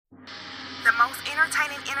The most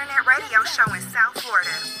entertaining internet radio show in South Florida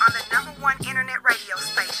on the #1 internet radio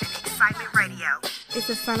station, Excitement Radio. It's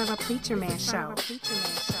the Son of a Preacher Man show.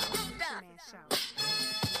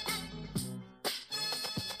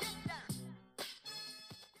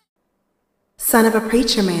 Son of a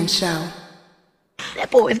Preacher Man show. That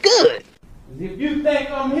boy is good. If you think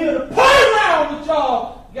I'm here to play around with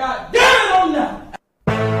y'all, God damn it, I'm not.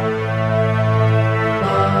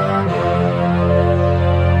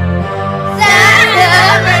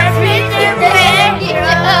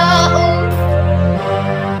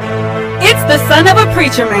 It's the Son of a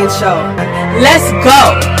Preacher Man show. Let's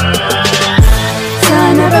go.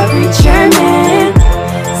 Son of a Preacher Man.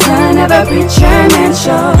 Son of a Preacher Man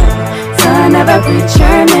show. Son of a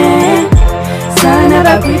Preacher Man. Son of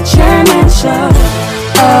a Preacher Man show.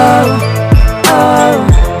 Oh, oh.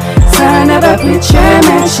 Son of a Preacher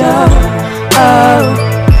Man show. Oh,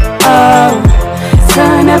 oh.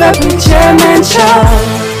 Son of a Preacher Man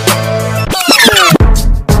show.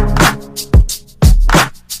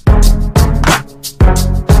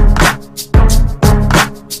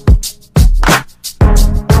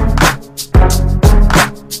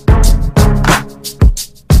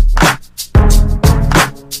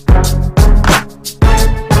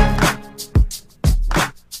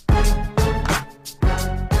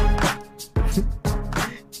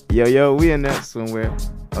 Yo, we in there somewhere.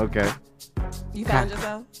 Okay. You found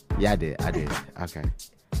yourself? Yeah, I did. Okay.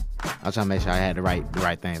 I was trying to make sure I had the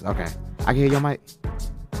right things. Okay. I can hear your mic.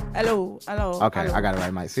 Hello. Okay, I got the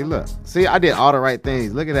right mic. See, I did all the right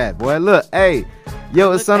things. Look at that, boy. Look, hey.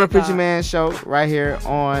 Yo, it's Son of a Preacher Man show right here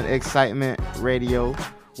on Excitement Radio.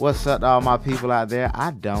 What's up to all my people out there?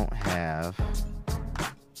 I don't have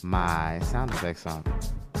my sound effects on.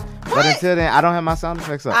 But until then, I don't have my sound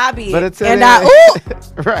effects up. I be. But until and then,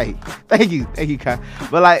 right. Thank you, Kai.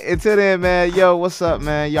 But like until then, man, yo, what's up,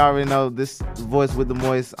 man? Y'all already know this voice with the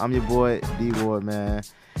moist. I'm your boy D-Ward, man.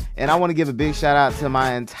 And I want to give a big shout out to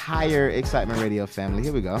my entire Excitement Radio family.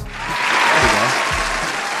 Here we go.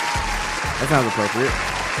 That sounds appropriate.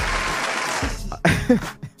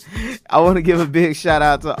 I want to give a big shout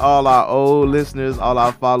out to all our old listeners, all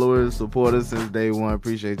our followers, supporters since day one.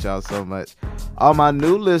 Appreciate y'all so much. All my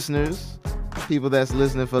new listeners, people that's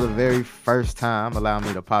listening for the very first time, allow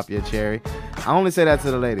me to pop your cherry. I only say that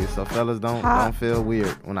to the ladies, so fellas don't feel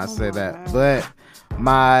weird when I say that. God. But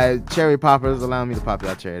my cherry poppers allow me to pop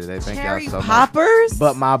your cherry today. Thank y'all so much. Cherry poppers?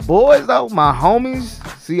 But my boys though, my homies,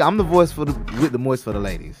 see, I'm the voice with the moist for the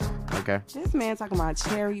ladies. Okay. This man talking about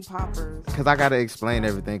cherry poppers. Cause I gotta explain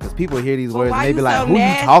everything. Cause people hear these Well, words and why they you be like, so "Who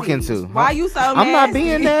nasty? you talking to?" Why you so I'm nasty? not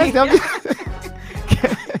being nasty.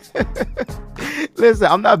 Listen,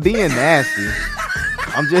 I'm not being nasty.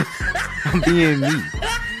 I'm being me.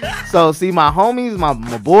 So see, my homies, my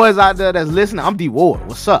boys out there that's listening, I'm D-Ward.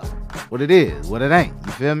 What's up? What it is? What it ain't?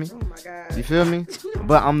 You feel me? Oh my God. You feel me?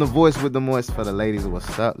 But I'm the voice with the moist for the ladies.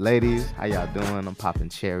 What's up, ladies? How y'all doing? I'm popping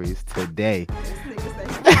cherries today.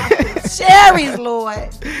 Cherries,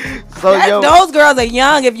 Lord. So those girls are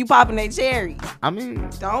young if you popping their cherry. I mean,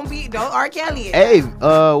 Don't R. Kelly it. hey,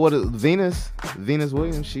 what is Venus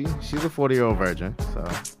Williams? She's a 40-year-old virgin, so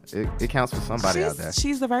it counts for somebody out there.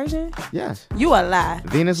 She's the virgin? Yes. You a lie.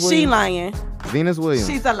 Venus Williams. She lying. Venus Williams.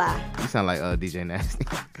 She's a lie. You sound like DJ Nasty.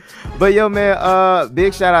 But yo, man,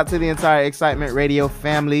 big shout out to the entire Excitement Radio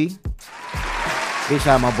family. Big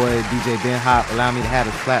shout out my boy DJ Ben Hop, allowing me to have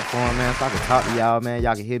this platform, man, so I can talk to y'all, man.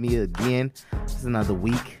 Y'all can hear me again. This is another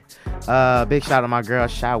week. Big shout out to my girl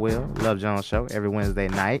Shy Will, Love Jones Show, every Wednesday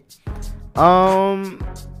night.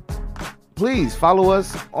 Please follow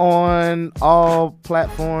us on all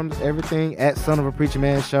platforms, everything at Son of a Preacher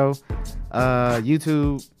Man Show,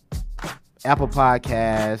 YouTube, Apple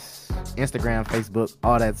Podcasts, Instagram, Facebook,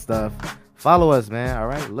 all that stuff. Follow us, man. All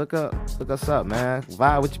right, look us up, man.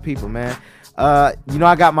 Vibe with your people, man. I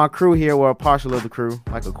got my crew here, or a partial of the crew,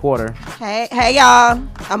 like a quarter. Hey, y'all.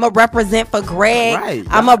 I'm a represent for Greg. Right.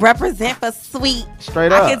 I'm a represent for Sweet.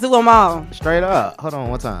 Straight up. I can do them all. Straight up. Hold on,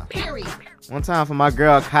 one time. Period. One time for my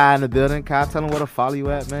girl Kai in the building. Kai, tell them where to follow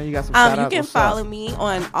you at, man. You got some shout outs. You can follow me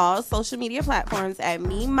on all social media platforms at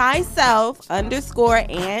me, myself, _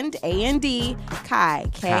 and Kai,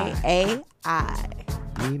 Kai.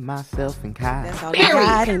 Me, myself, and Kai. That's all I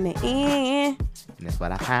got in the end. And that's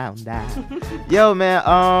what I found out. Yo, man,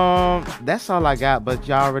 that's all I got. But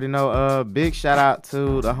y'all already know. Big shout out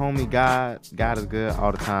to the homie God. God is good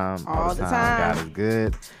all the time. All the time. God is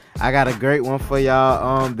good. I got a great one for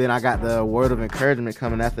y'all. Then I got the word of encouragement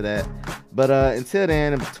coming after that. But until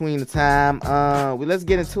then, in between the time, let's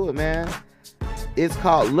get into it, man. It's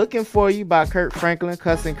called "Looking for You" by Kirk Franklin,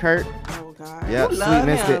 Cussing Kurt. Oh God. Yep, You Sweet love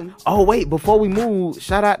missed him. it. Oh wait, before we move,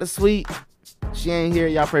 shout out to Sweet. She ain't here.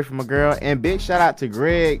 Y'all pray for my girl. And big shout out to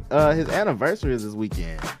Greg. His anniversary is this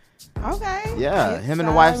weekend. Okay. Yeah, It's him and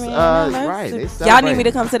the wife's anniversary. right. They Y'all celebrate. need me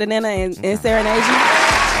to come to the Nana and serenade you?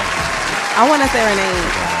 I want to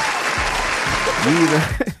serenade.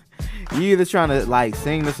 You either trying to like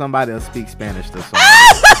sing to somebody or speak Spanish to somebody.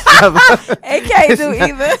 It can't do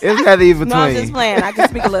either. It's not even between. No, I'm just playing. I can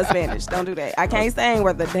speak a little Spanish. Don't do that. I can't sing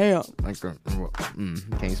worth a damn.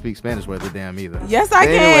 Can't speak Spanish worth a damn either. Yes, I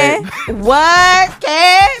Anyway. can. What?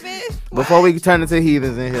 Can? Before we turn into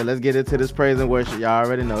heathens in here, let's get into this praise and worship. Y'all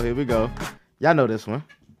already know. Here we go. Y'all know this one.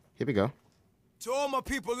 Here we go. To all my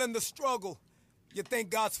people in the struggle, you think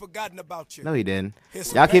God's forgotten about you. No, he didn't.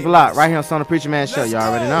 Here's Y'all some keep it pain locked right medicine. here on Son of Preacher Man Show. Let's Y'all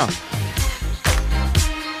already go. know.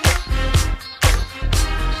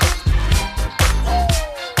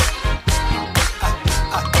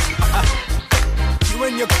 You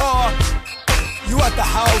in your car, you at the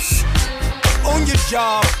house, on your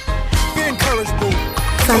job, be encouraged, boo.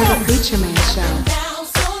 Son of a Preacher Man Show. Down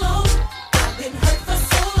so low, I've been hurt for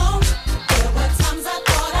so long. There were times I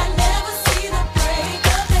thought I'd never see the break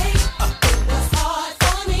of day. It was hard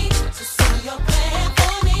for me to see your plan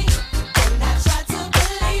for me, and I tried to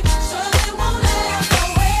believe, sure they won't let us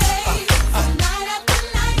away. So night after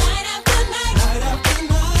night, night after night, night after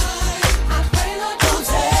night, I pray, Lord, don't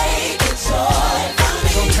take your joy from me.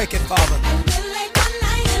 Don't take it, Father. And then late one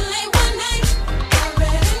night, I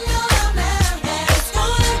read in your love letter that it's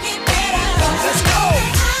gonna get better. Let's go.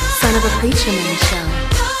 Son of a Preacher Man Show.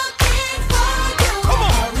 Come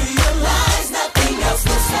on. I realize nothing else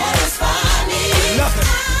will satisfy me. Nothing.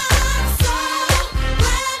 I'm so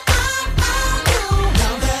glad I found you.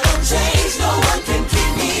 Now that I'm changed, no one can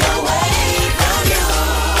keep me away from you.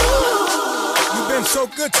 You've been so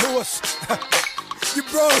good to us. You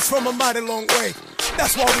brought us from a mighty long way.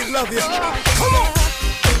 That's why we love you. Come on.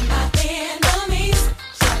 My enemies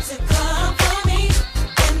tried to come for me,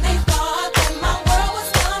 and they thought that my world was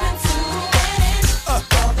coming to an end.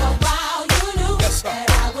 All the while you knew Yes, sir. that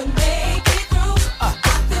I would make it through. I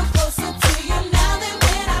feel closer to you now than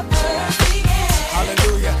when I first began.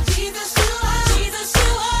 Hallelujah. Jesus, you are. Jesus,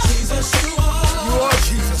 you are. Jesus, you are. You are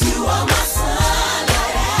Jesus. You are my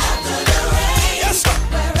sunlight after the rain. Yes, sir.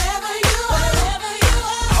 Wherever you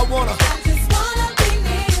are, I wanna. I just wanna be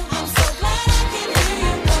near you. I'm so glad I can hear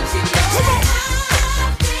you. Don't you know Come on.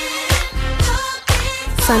 I've been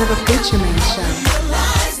looking, Son of a Preacher Man Show.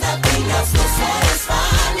 realize nothing else will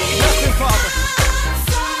satisfy me. Nothing, Father. I'm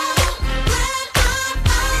so glad I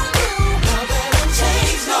found you. Now that I'm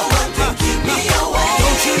changed, no one can keep me away.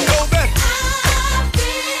 Don't you know that? I've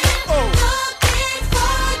been Oh. looking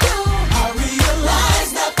for you. I realize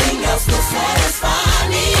nothing else will satisfy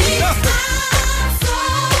me. Nothing. I'm so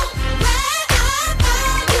glad I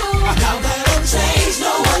found you. Now that I'm changed,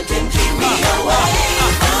 no one can keep me away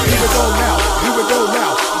from Here you. we go now. Here we go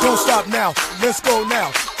now. Don't stop now. Let's go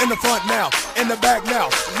now. In the front now. In the back now.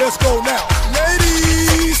 Let's go now.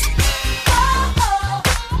 Ladies.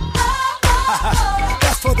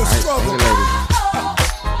 That's for the All right, struggle.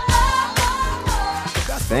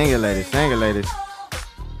 sing it, ladies. Sing it, ladies.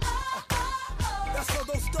 That's for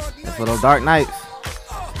those dark nights. For those dark nights.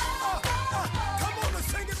 Come on and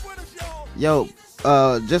sing it with us, y'all. Yo,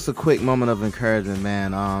 just a quick moment of encouragement,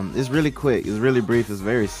 man. It's really quick. It's really brief. It's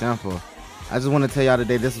very simple. I just want to tell y'all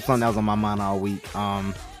today, this is something that was on my mind all week.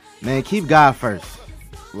 Man, keep God first.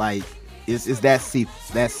 Like, it's that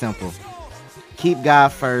simple. Keep God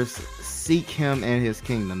first. Seek Him and His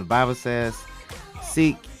kingdom. The Bible says,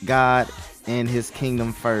 seek God and His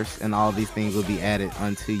kingdom first, and all these things will be added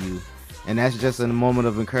unto you. And that's just a moment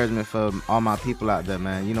of encouragement for all my people out there,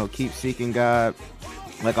 man. You know, keep seeking God.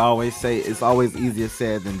 Like I always say, it's always easier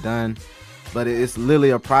said than done. But it's literally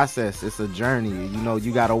a process. It's a journey. You know,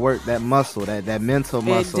 you got to work that muscle, that mental It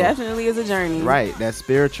muscle. definitely is a journey. Right, that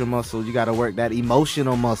spiritual muscle. You got to work that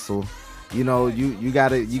emotional muscle. You know, you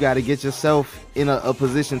gotta get yourself in a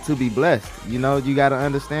position to be blessed. You know, you got to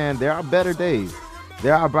understand there are better days.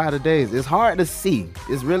 There are brighter days. It's hard to see.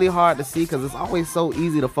 It's really hard to see because it's always so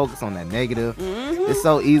easy to focus on that negative. It's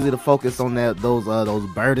so easy to focus on those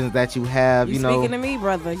burdens that you have. You know, speaking to me,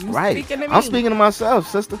 brother. You right. speaking to me. I'm speaking to myself,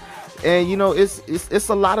 sister. And you know, it's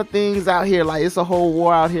a lot of things out here. Like, it's a whole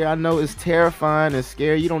war out here. I know it's terrifying and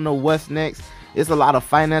scary. You don't know what's next. It's a lot of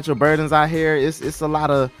financial burdens out here. It's a lot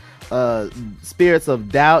of spirits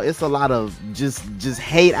of doubt. It's a lot of just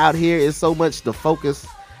hate out here. It's so much to focus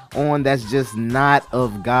on that's just not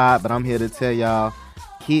of God. But I'm here to tell y'all,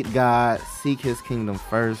 keep God, seek His kingdom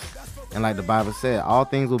first, and like the Bible said, all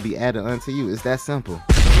things will be added unto you. It's that simple.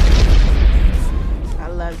 I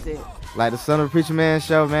loved it. Like the Son of a Preacher Man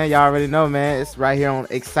show, man. Y'all already know, man. It's right here on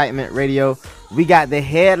Excitement Radio. We got the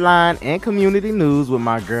headline and community news with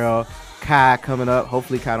my girl Kai coming up.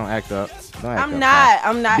 Hopefully Kai don't act up. Don't act up,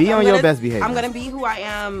 I'm not. Be on your best behavior. I'm gonna be who I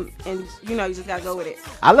am, and you just gotta go with it.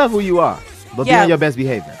 I love who you are, but be on your best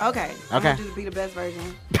behavior. Okay. I'm gonna be the best version.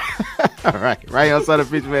 All right. Right here on Son of a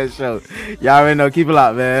Preacher Man show. Y'all already know. Keep it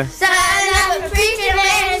locked, man. Son of a Preacher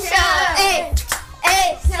Man show. Hey,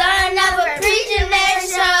 hey, son of a Preacher Man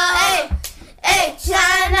show. Hey, hey,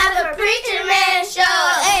 son of a Preacher Man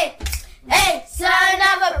show. Hey, hey, son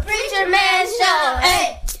of a Preacher Man show.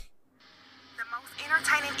 Hey.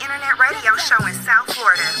 Entertaining internet radio show in South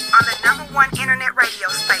Florida on the #1 internet radio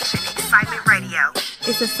station, Excitement Radio.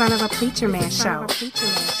 It's the Son of a Preacher Man show.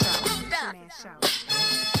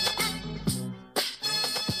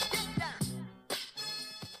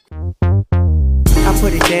 I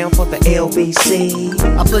put it down for the LBC.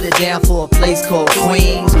 I put it down for a place called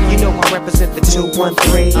Queens. You know I represent the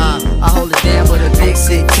 213. I hold it down for the big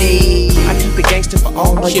city. I keep it gangster for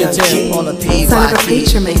all my young G's. On the PYT, Son of a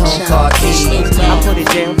Preacher Man show. I put it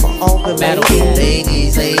down for all the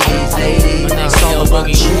ladies. It's all about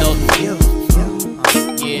you.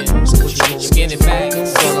 Yeah, skinny fat.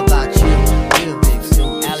 It's all about you.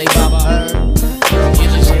 Alibaba.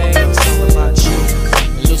 It's all about you.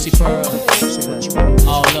 Lucy Pearl.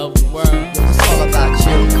 All over the world. It's all about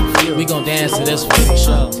you. We gon' dance to this one,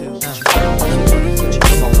 show.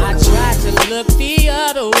 I tried to look the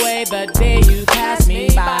other way the day you passed me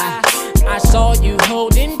by. I saw you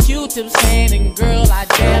holding Q-Tip's hand, and girl, I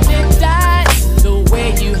damn it died. The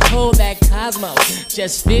way you hold that Cosmo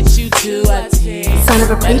just fits you to a T. Son of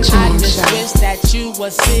a Preacher Man I just show. wish that you were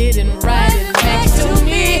sitting right next to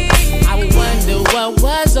me. I wonder what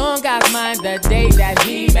was on God's mind the day that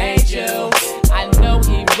He made you. I know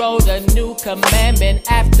He wrote a new commandment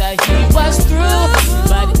after He was through,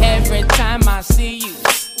 but every time I see you,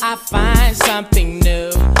 I find something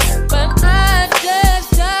new. But I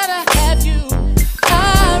just gotta have you.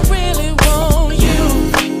 I really want you.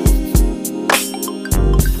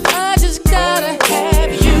 I just gotta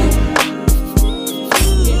have you.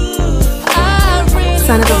 I really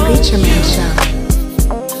Son of a Preacher Man show.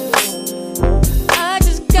 I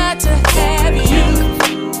just got to have you.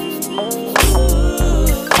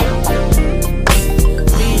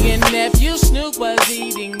 Me and nephew Snoop was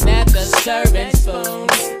eating at the serving spoon,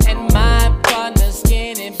 and my partner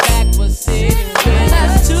Skinny Back was sitting with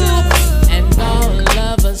us too. And all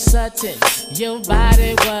of a sudden, your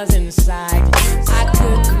body was inside. I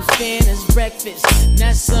couldn't finish breakfast.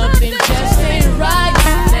 Now something just ain't right.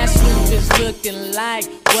 Now Snoop is looking like,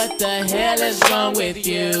 what the hell is wrong with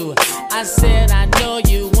you? I said, I know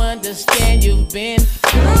you understand, you've been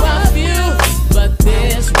through a few, but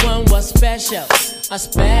this one was special,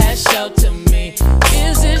 special to me.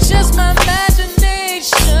 Is it just my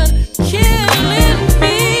imagination killing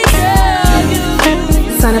me,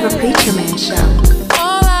 girl? Son of a Preacher Man show.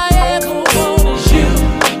 All I ever want is you.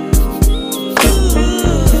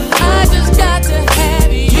 I just got to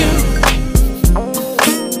have you.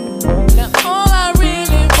 Now all I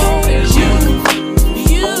really want is you.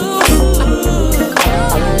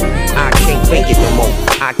 I can't make it no more.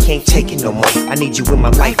 I can't take it no more. I need you in my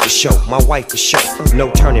life for sure, my wife for sure.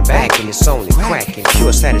 No turning back, and it's only cracking.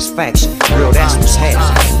 Pure satisfaction, girl, that's what's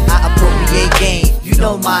happening. I appropriate game, you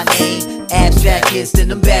know my name. Abstract hits, then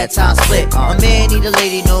them bad times split. A man need a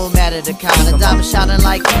lady, no matter the kind of diamond shining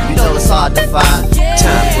like you know it's hard to find.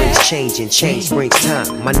 Time brings change, and change brings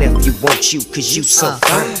time. My nephew wants you, cause you so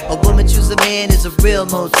fine. A woman choose a man is a real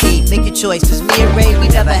motif. Make your choice, cause me and Ray, we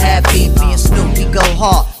never have beef. Me and Snoop, we go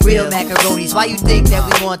hard, real macaronis. Why you think that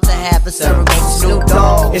we want to have a ceremony? Snoop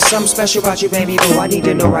Dogg. It's something special about you, baby boo. I need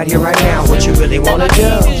to know right here, right now, what you really wanna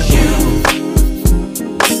do.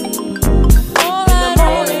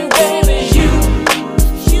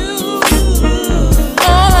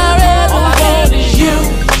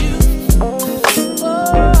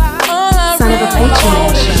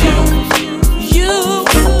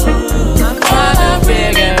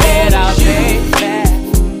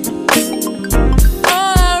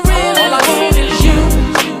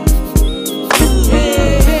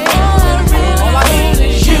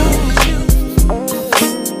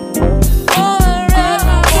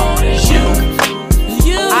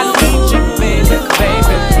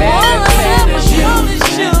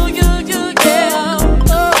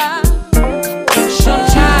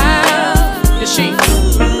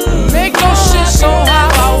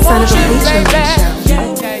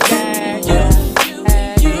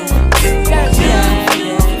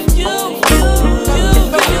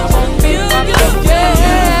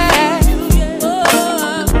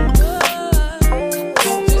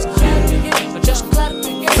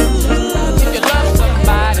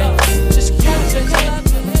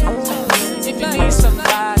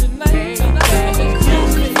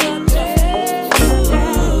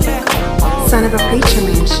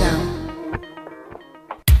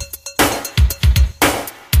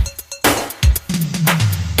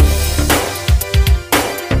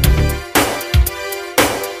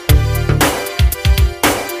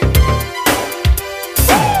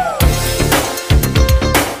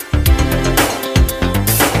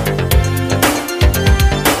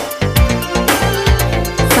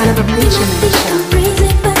 of a preacher man show.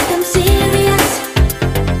 Crazy, but I'm serious.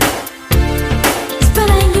 It's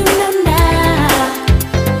better you know now.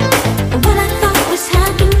 What I thought was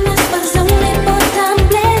happiness was only for time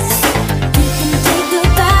bliss. You can take a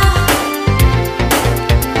bow.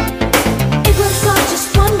 It was all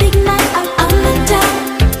just one big night out on the town.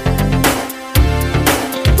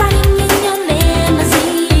 Riding in your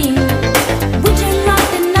limousine. We turn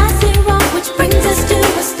right and I say wrong, which brings us to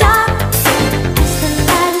a stop. As the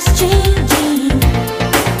light is changing,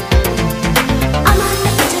 I'm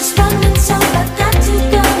just running, so I've got to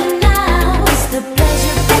go now. It's the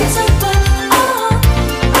pleasure principle.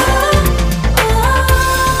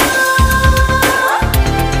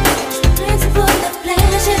 It's the principle of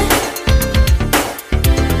pleasure.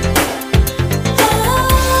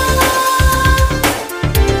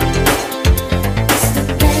 It's the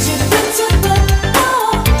pleasure principle.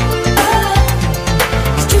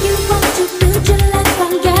 It's true you want to build your life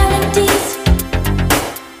on guarantees.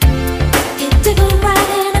 Get to go right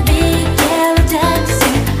in a big yellow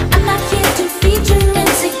taxi. I'm not here to feature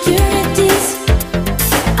insecurities.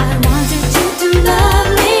 I wanted you to love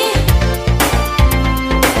me.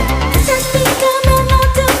 This has become an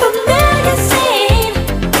all-too-familiar scene.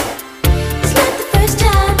 It's not the first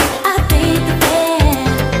time I paid the fare.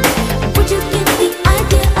 Would you get the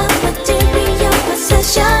idea of material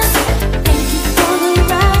possessions? Thank you for the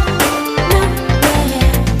ride,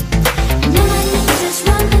 nowhere. And now my nature's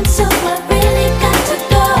running, so I really got to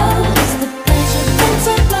go. It's the pleasure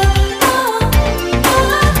principle.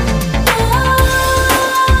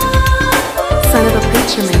 Son of a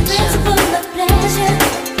preacher man show. Principle of pleasure.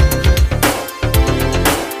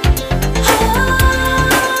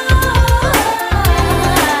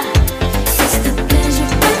 It's the pleasure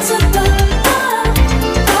principle.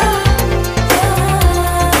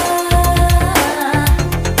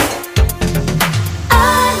 I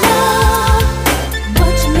know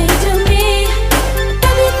what you mean to me,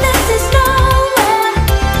 baby. This is nowhere.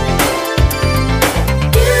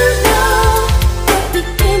 You know what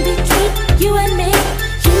became between you and me,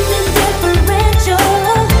 human differential.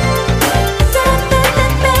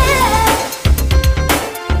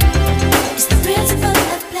 It's the principle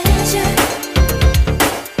of pleasure.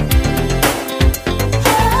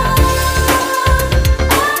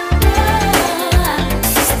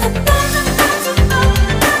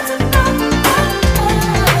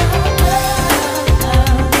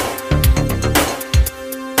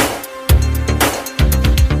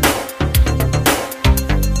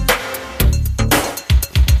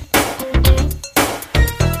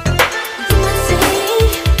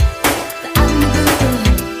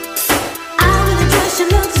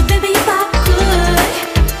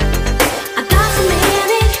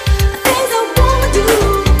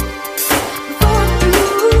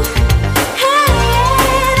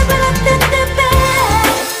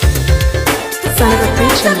 It's the Son of a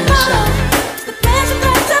preacher man show.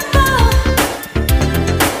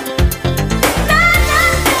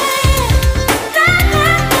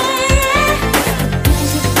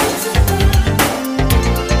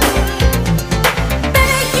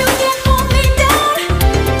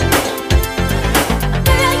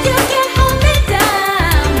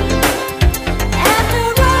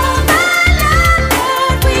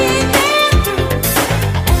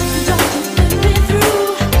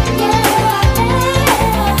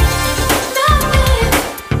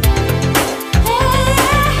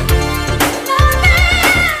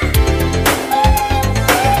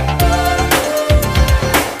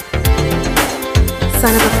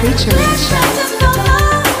 Son of a preacher man show.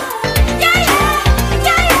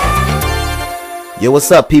 Yo,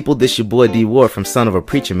 what's up, people? This your boy D Ward from Son of a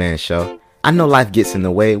Preacher Man Show. I know life gets in the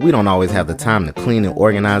way. We don't always have the time to clean and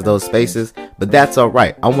organize those spaces, but that's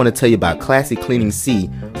alright. I want to tell you about Classy Cleaning C,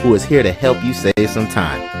 who is here to help you save some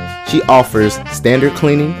time. She offers standard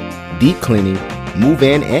cleaning, deep cleaning, move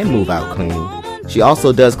in and move out cleaning. She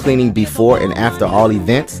also does cleaning before and after all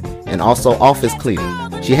events, and also office cleaning.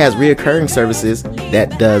 She has reoccurring services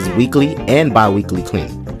that does weekly and bi-weekly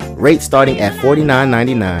cleaning. Rates starting at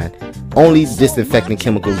 $49.99. Only disinfecting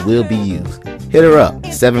chemicals will be used. Hit her up,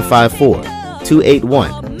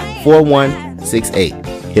 754-281-4168.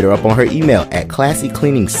 Hit her up on her email at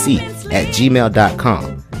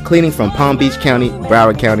classycleaningc@gmail.com. Cleaning from Palm Beach County,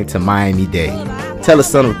 Broward County to Miami-Dade. Tell the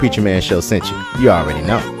Son of a Preacher Man Show sent you. You already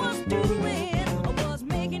know.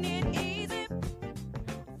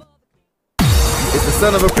 It's the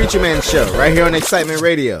Son of a Preacher Man Show right here on Excitement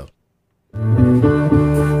Radio.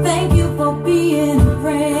 Thank you for being a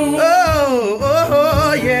friend.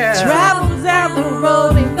 Oh, yeah. Travels down the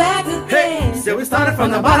road and back again. So we started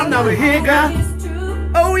from the bottom, now we're here, girl.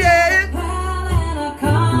 Oh, yeah.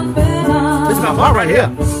 my part right here.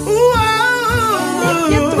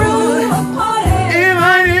 Get through a party.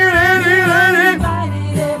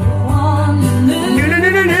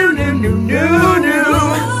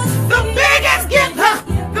 The biggest gift,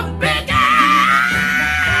 the biggest.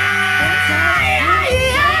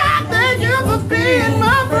 Thank you for being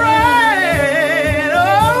my friend.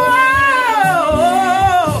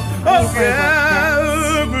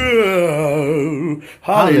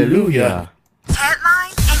 Hallelujah.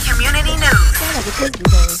 Headlines and community news.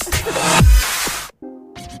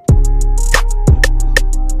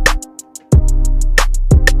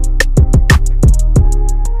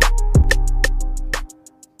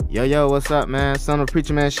 Yo, what's up, man? Son of a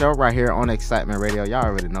Preacher Man show right here on Excitement Radio. Y'all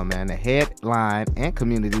already know, man. The headline and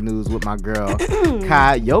community news with my girl,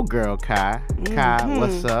 Kai. Yo, girl, Kai. Kai,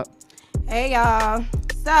 what's up? Hey, y'all.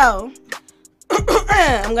 So,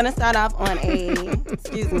 I'm going to start off on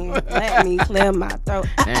excuse me, let me clear my throat.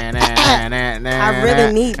 I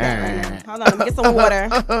really need that right now. Hold on, let me get some water.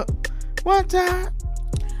 One time.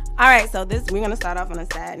 All right, so we're going to start off on a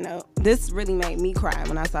sad note. This really made me cry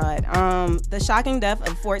when I saw it. The shocking death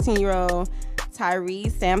of 14-year-old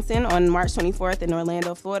Tyrese Sampson on March 24th in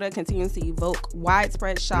Orlando, Florida continues to evoke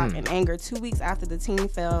widespread shock and anger 2 weeks after the teen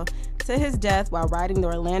fell to his death while riding the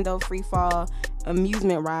Orlando Freefall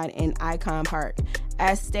amusement ride in Icon Park.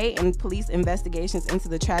 As state and police investigations into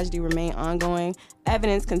the tragedy remain ongoing,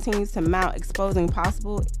 evidence continues to mount exposing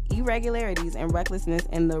possible irregularities and recklessness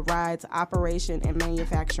in the ride's operation and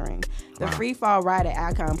manufacturing. The free fall ride at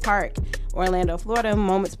Icon Park, Orlando, Florida,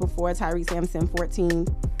 moments before Tyrese Sampson, 14,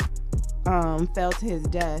 fell to his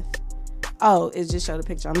death. Oh, it just showed a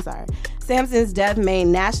picture. I'm sorry. Sampson's death made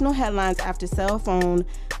national headlines after cell phone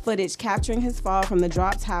footage capturing his fall from the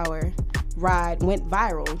drop tower ride went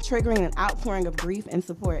viral, triggering an outpouring of grief and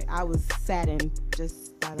support. I was saddened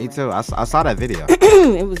just by the Me way. too. I saw that video.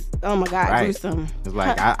 It was, oh my God, Right. gruesome. It's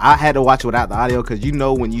like I had to watch it without the audio because you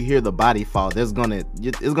know when you hear the body fall, it's gonna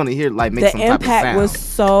hear like make The some type of impact sound. was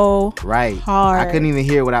so Right. hard. I couldn't even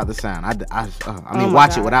hear it without the sound. I mean, my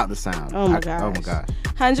watch it God. without the sound. Oh my Oh my gosh. God.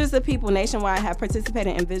 Hundreds of people nationwide have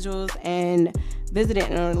participated in visuals and visited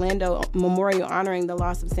an Orlando memorial honoring the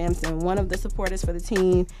loss of Sampson. One of the supporters for the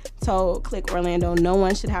teen told Click Orlando, "No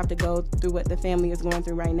one should have to go through what the family is going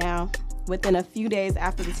through right now." Within a few days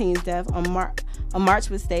after the teen's death, a march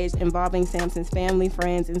was staged involving Sampson's family,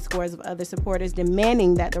 friends, and scores of other supporters,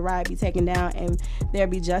 demanding that the ride be taken down and there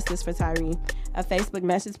be justice for Tyree. A Facebook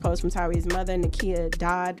message post from Tyree's mother, Nakia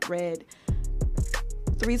Dodd, read,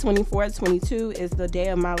 3/24/22 is the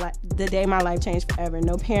day my life changed forever.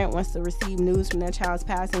 No parent wants to receive news from their child's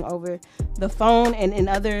passing over the phone and in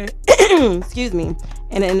other excuse me,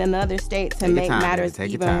 and in another state to Take your make time, matters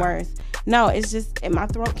baby. Take your even time. worse. No, it's just my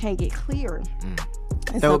throat can't get clear.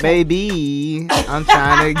 It's So okay. baby, I'm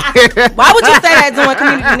trying to get. Why would you say that doing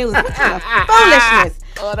community news? What kind of foolishness?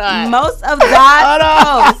 Hold on. Most of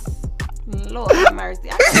God's posts. Lord have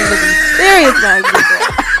mercy. I can't even be serious right now.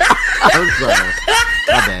 I'm sorry.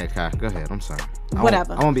 My bad, Kai. Go ahead. I'm sorry.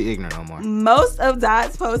 Whatever. I won't be ignorant no more. Most of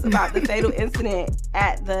Dodd's posts about the fatal incident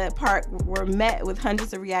at the park were met with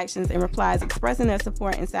hundreds of reactions and replies expressing their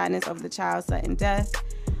support and sadness over the child's sudden death.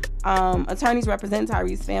 Attorneys representing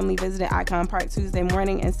Tyree's family visited Icon Park Tuesday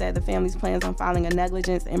morning and said the family's plans on filing a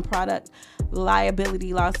negligence and product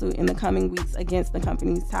liability lawsuit in the coming weeks against the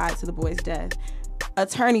companies tied to the boy's death.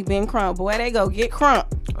 Attorney Ben Crump, boy, they go get Crump.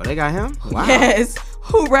 Oh, they got him? Wow. Yes,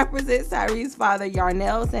 who represents Tyree's father,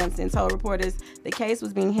 Yarnell Sampson, told reporters the case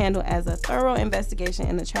was being handled as a thorough investigation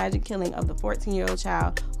in the tragic killing of the 14-year-old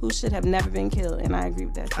child who should have never been killed. And I agree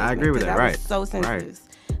with that statement. I agree with that, right. Was so sensitive. Right.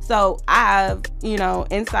 So I have,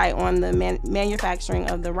 insight on the manufacturing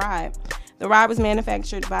of the ride. The ride was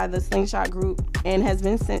manufactured by the Slingshot Group and has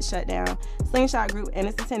been since shut down. Slingshot Group and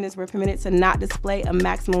its attendants were permitted to not display a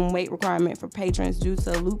maximum weight requirement for patrons due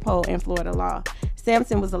to a loophole in Florida law.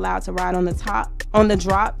 Sampson was allowed to ride on the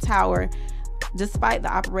drop tower despite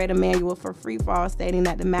the operator manual for free fall stating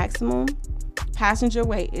that the maximum passenger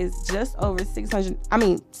weight is just over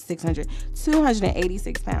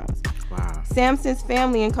 286 pounds. Wow. Sampson's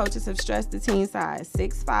family and coaches have stressed the teen size,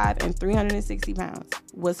 6'5" and 360 pounds,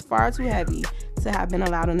 was far too heavy to have been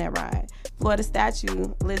allowed on that ride. Florida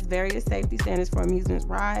statute lists various safety standards for amusement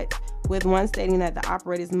rides, with one stating that the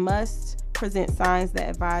operators must present signs that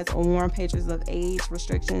advise or warn patrons of age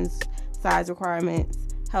restrictions, size requirements,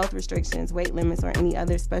 health restrictions, weight limits, or any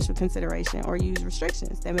other special consideration or use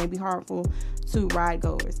restrictions that may be harmful to ride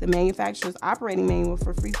goers. The manufacturer's operating manual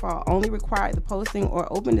for free fall only required the posting or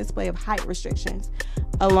open display of height restrictions.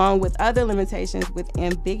 along with other limitations with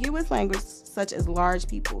ambiguous language such as large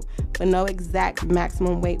people, but no exact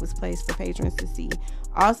maximum weight was placed for patrons to see.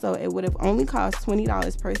 Also, it would have only cost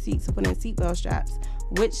 $20 per seat to put in seatbelt straps,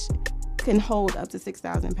 which can hold up to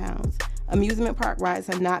 6,000 pounds. Amusement park rides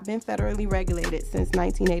have not been federally regulated since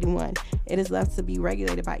 1981. It is left to be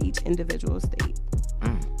regulated by each individual state.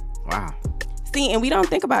 Wow. See, and we don't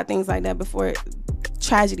think about things like that before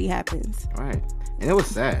tragedy happens. Right. And it was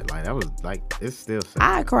sad. Like, that was, like, it's still sad.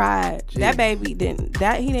 I cried. Jeez. That baby didn't,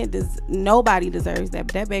 nobody deserves that,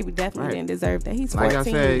 but that baby definitely didn't deserve that. He's 14. Like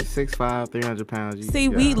I said, 6'5", 300 pounds. See,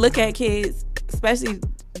 we look at kids, especially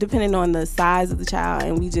depending on the size of the child,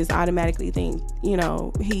 and we just automatically think, you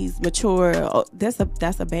know, he's mature. Oh, that's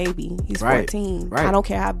a baby. He's 14. Right. I don't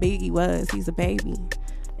care how big he was. He's a baby.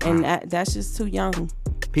 And that's just too young.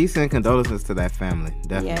 Peace and condolences to that family.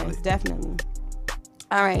 Definitely. Yes, definitely.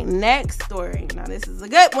 All right, next story. Now, this is a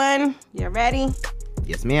good one. You ready?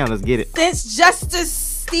 Yes, ma'am. Let's get it. Since Justice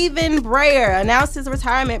Stephen Breyer announced his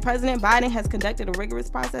retirement, President Biden has conducted a rigorous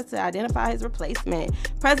process to identify his replacement.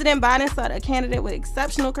 President Biden sought a candidate with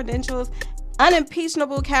exceptional credentials,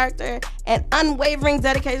 unimpeachable character, and unwavering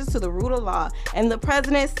dedication to the rule of law. And the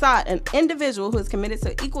president sought an individual who is committed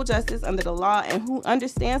to equal justice under the law and who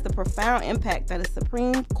understands the profound impact that a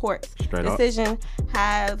Supreme Court's decision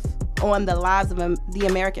have on the lives of the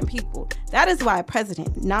American people. That is why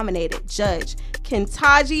President nominated Judge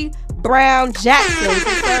Ketanji Brown Jackson to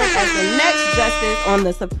serve as the next justice on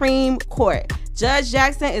the Supreme Court. Judge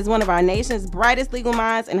Jackson is one of our nation's brightest legal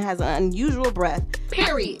minds and has an unusual breadth,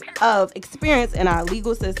 period, of experience in our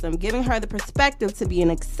legal system, giving her the perspective to be an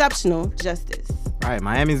exceptional justice. Right,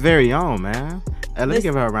 Miami's very own, man. Let me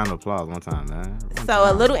give her a round of applause one time, man.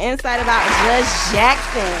 A little insight about Judge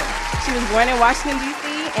Jackson. She was born in Washington,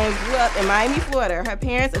 D.C. and grew up in Miami, Florida. Her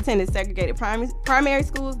parents attended segregated primary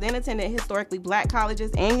schools, then attended historically black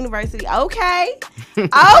colleges and university. Okay.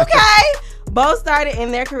 Both started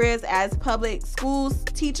in their careers as public schools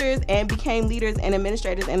teachers and became leaders and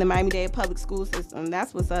administrators in the Miami-Dade public school system.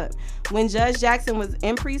 That's what's up. When Judge Jackson was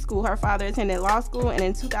in preschool, her father attended law school, and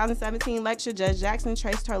in 2017 lecture, Judge Jackson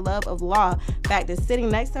traced her love of law back to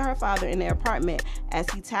sitting next to her father in their apartment as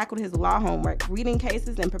he tackled his law homework, reading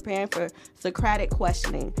cases and preparing for Socratic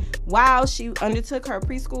questioning. While she undertook her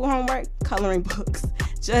preschool homework, coloring books.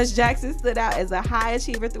 Judge Jackson stood out as a high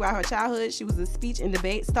achiever throughout her childhood. She was a speech and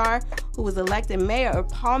debate star who was elected mayor of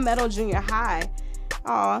Palmetto Junior High.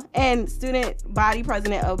 And student body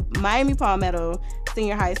president of Miami Palmetto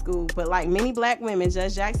Senior High School. But like many black women,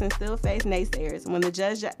 Judge Jackson still faced naysayers.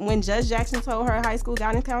 When Judge Jackson told her high school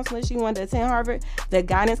guidance counselor she wanted to attend Harvard, the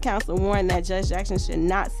guidance counselor warned that Judge Jackson should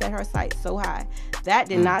not set her sights so high. That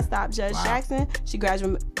did not stop Judge Jackson. She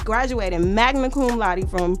graduated magna cum laude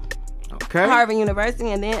from Harvard University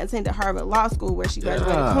and then attended Harvard Law School, where she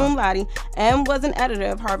graduated cum laude and was an editor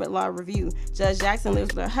of Harvard Law Review. Judge Jackson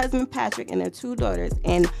lives with her husband Patrick and their 2 daughters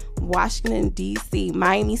in Washington, D.C.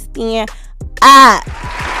 Miami, stand up.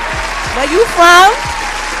 Where you from?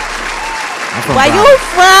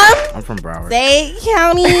 I'm from Broward. Dade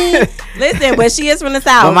County. Listen, but she is from the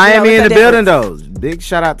South. But Miami in the building, though. Big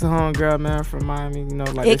shout out to homegirl, man, from Miami. You know,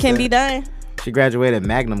 like it can be done. She graduated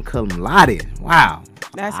magna cum laude. Wow.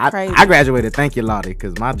 That's crazy. I graduated thank you laude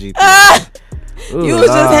because my GPA. You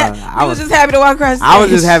was just happy to walk across the stage. I was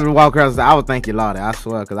just happy to walk across the stage. I was thank you laude, I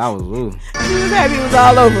swear, because I was, You was happy it was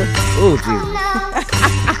all over. Ooh, Jesus.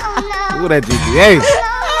 Ooh, that GPA.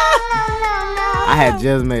 I had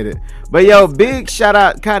just made it. But yo, big shout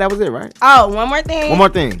out. Kai, that was it, right? Oh, one more thing.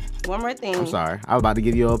 I'm sorry. I was about to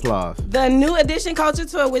give you applause. The New Edition Culture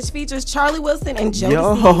Tour, which features Charlie Wilson and Jodeci.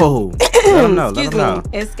 Yo, let them know.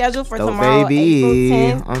 It's scheduled for tomorrow, baby,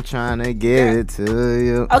 April 10th. I'm trying to give it to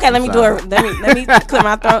you. Okay, let me clear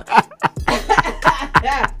my throat.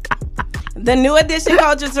 The New Edition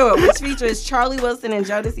Culture Tour, which features Charlie Wilson and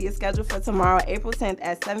Jodeci, is scheduled for tomorrow, April 10th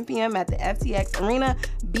at 7 p.m. at the FTX Arena.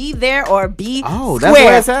 Be there or be square. That's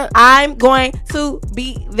where it's at? I'm going to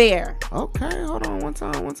be there. Okay, hold on one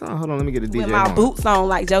time. Hold on, let me get the DJ with my on. boots on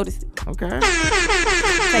like Jodeci. Okay. And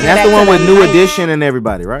that's the one with New Edition and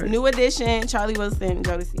everybody, right? New Edition, Charlie Wilson,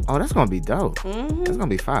 Jodeci. Oh, that's going to be dope. Mm-hmm. That's going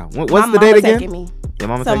to be fine. What's the date again? Taking me. Your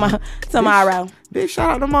mama taking you? Tomorrow. Big shout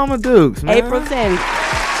out to Mama Dukes, man. April 10th.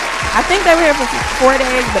 I think they were here for 4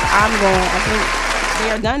 days, but I'm going. I think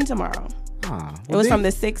they are done tomorrow. It was from the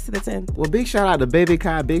 6th to the 10th. Well, big shout out to Baby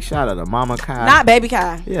Kai. Big shout out to Mama Kai. Not Baby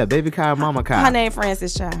Kai. Yeah, Baby Kai and Mama Kai. Her name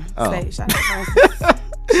Francis Child. Oh. Shout out to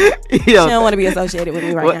Francis. She don't want to be associated with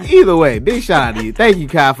me right now. Either way, big shout out to you. Thank you,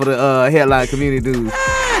 Kai, for the Headline Community News.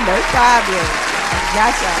 No problem.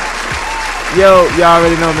 Gotcha. Yo, y'all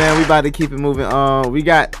already know, man. We about to keep it moving. We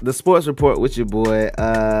got the sports report with your boy.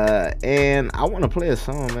 And I want to play a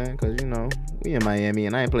song, man, because, you know, we in Miami,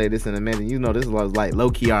 and I ain't played this in a minute. You know, this was like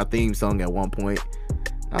low-key our theme song at one point.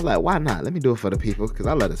 I was like, why not? Let me do it for the people, because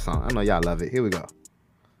I love this song. I know y'all love it. Here we go.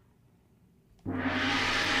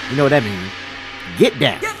 You know what that means. Get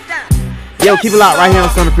down. Yo, keep it locked right here on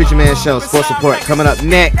Son of Preacher Man Show. Sports report coming up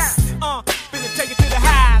next. Finna take it to the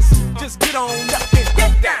highs. Just get on up and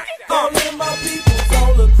get down. All of my peoples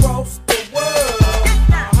all across the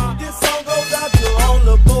world. This song goes out to all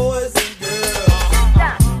the boys and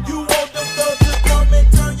girls. You want the thug to come and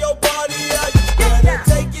turn your body out. You better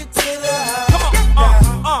take it to the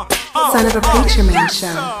high. Son of a Preacher Man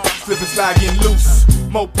Show. Slip and slide getting loose.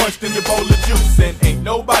 More punch than your bowl of juice. And ain't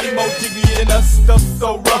nobody more jiggy than us. Stuff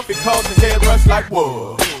so rough it causes head rush like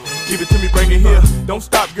whoa. Give it to me, bring it here. Don't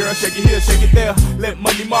stop, girl, shake it here, shake it there. Let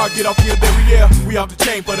Money Mark get off here, there we are. We off the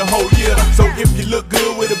chain for the whole year. So if you look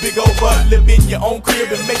good with a big old butt, live in your own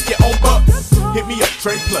crib and make your own bucks. Hit me up,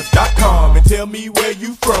 TradePlus.com, and tell me where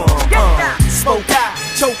you from. Smoke out,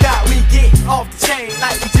 choke out, we get off the chain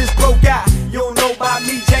like we just broke out. You don't know about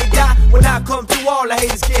me, J-Dot. When I come through, all the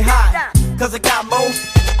haters get hot. Cause I got more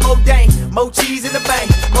dang, more cheese in the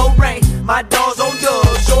bank, more rain. My dogs on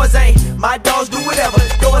dubs, yours ain't. My dogs do whatever,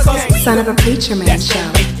 yours can't. Son of a Preacher Man That's Show.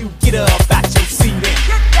 gonna make you get up out your seat and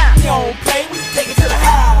we don't play, we take it to the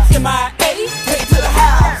house. MIA, take it to the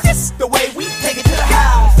house. This the way we take it to the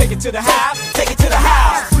house. Take it to the house, take it to the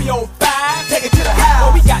house. 305, take it to the house.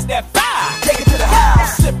 Oh, we got that fire, take it to the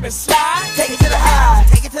house. Slip and slide, take it to the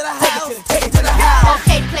house. Take it to the house, take it to the house.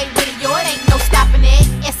 Okay, play with it, yo, it ain't no stopping it.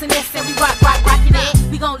 SNS and we rockin'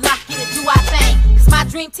 it. We gon' lock it and do our thing. Cause my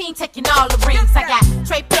dream team taking all the rings. I got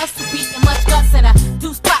Trey Plus to beat and much guts and a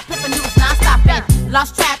deuce spot, pippin' news non-stoppin'.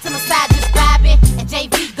 Lost track to my side, just vibing. And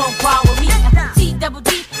JV gon' ball with me.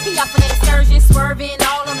 T-double-D, he off on that excursion, swerving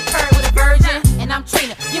all on the curb with a virgin. And I'm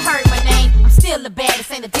Trina, you heard my name. I'm still the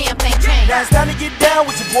baddest, ain't a damn thing changed. Now it's time to get down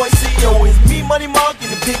with your boy CEO. It's me, Money Mark,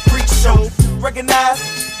 and the Big Freak Show. Recognize,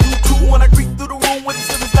 you too, when I creep through the room with the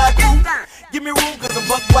slippers like you. Give me room, cause I'm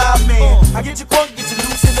buck wild man. I get you crunk, get you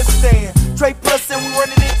loose in the stand. Trade Plus and we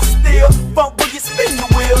running it still. Funk boogie, spin the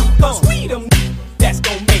wheel. Cause we them that's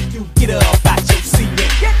gon' make you get up out your seat.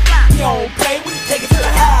 We don't play, we take it to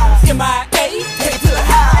the house. MIA, take it to the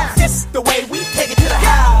house. This the way we take it to the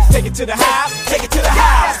house. Take it to the house, take it to the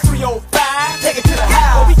house. 305, take it to the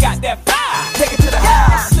house. Oh, we got that fire, take it to the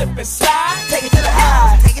house. Slip and slide, take it to the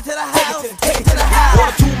house. Take it to the house, take it to the house. One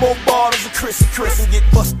or two more bottles of Chris and get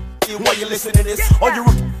busted while you listen to this. All you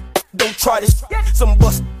don't try this. Some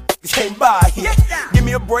bust came by here. Give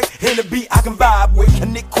me a break and a beat I can vibe with. A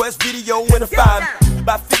Nick Quest video with a 5.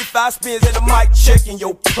 About 55 spins and a mic check and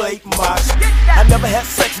yo plate my shit. I never had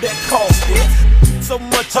sex that cost it. So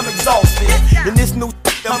much I'm exhausted. And this new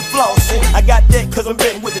I'm flossing. I got that cause I'm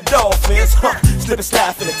betting with the Dolphins. Slip and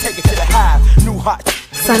slide finna take it to the high. New hot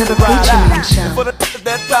Son of a Preacher Man Show. for the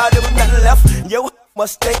that thought there was nothing left. Yo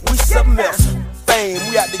must think we something else. Fame,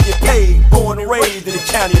 we out to get paid. Born and raised in the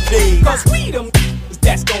county of Dade. Cause we them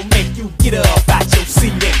that's gon' make you get up out your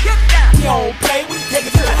seat. We don't play, we take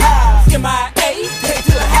it to the house. MIA, take it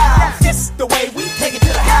to the house. This the way we take it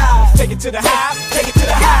to the house. Take it to the house, take it to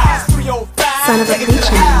the house. 305, Son of a take it to the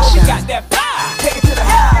Preacher Man house. We Show. got that fire, take it to the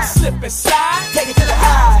house. Slip and slide, take it to the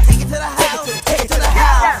house. Take it to the house, take it to the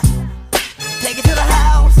house. Take it to the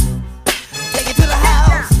house. Take it to the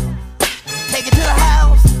house. Take it to the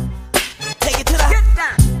house. Take it to the house.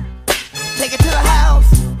 Take it to the house.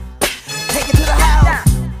 Take it to the house.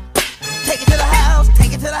 Take it to the house.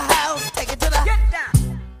 Take it to the house. Take it to the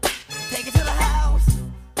Take it to the house.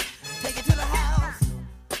 Take it to the house.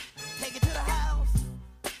 Take it to the house.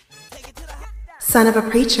 Take it to the house. Son of a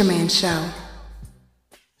Preacher Man Show.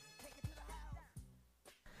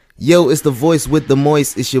 Yo, it's the voice with the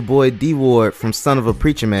moist. It's your boy D Ward from Son of a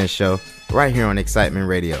Preacher Man Show, right here on Excitement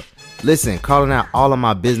Radio. Listen, calling out all of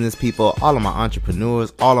my business people, all of my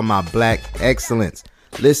entrepreneurs, all of my black excellence.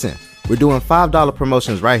 Listen, we're doing $5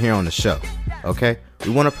 promotions right here on the show, okay?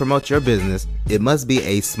 We want to promote your business. It must be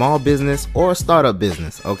a small business or a startup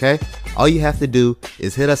business, okay? All you have to do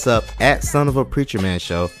is hit us up at Son of a Preacher Man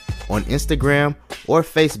Show on Instagram or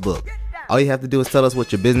Facebook. All you have to do is tell us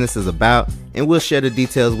what your business is about, and we'll share the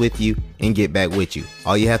details with you and get back with you.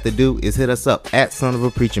 All you have to do is hit us up at Son of a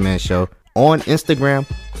Preacher Man Show on Instagram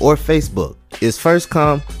or Facebook. It's first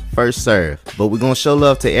come, first serve, but we're going to show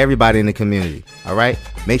love to everybody in the community, all right?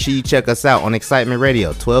 Make sure you check us out on Excitement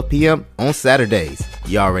Radio, 12 p.m. on Saturdays.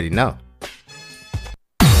 You already know.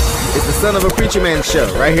 It's the Son of a Preacher Man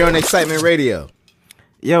Show right here on Excitement Radio.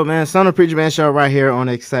 Yo, man, Son of a Preacher Man Show right here on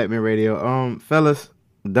Excitement Radio. Fellas,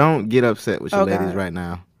 don't get upset with your Oh, ladies God. right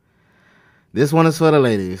now. This one is for the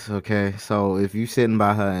ladies, okay? So if you sitting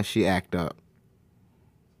by her and she act up,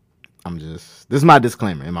 this is my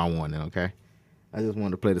disclaimer and my warning, okay? I just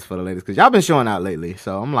wanted to play this for the ladies because y'all been showing out lately.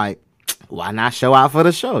 So I'm like, why not show out for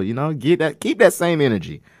the show? You know, keep that same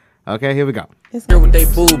energy. Okay, here we go. Here with they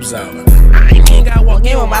boobs out. I ain't even got to walk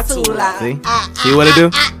in with my too loud. See? See what it do?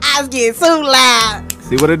 I was getting too loud.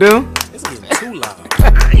 See what it do? It's getting too loud.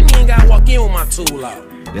 I ain't even got to walk in with my too loud.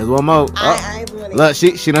 There's one more. I ain't doing it. Look,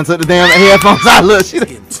 she done took the damn headphones out. Look, she done.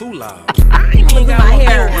 Getting too loud. I ain't even got to walk in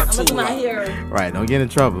with my too loud. Right, don't get in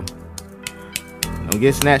trouble. Don't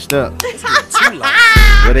get snatched up. Too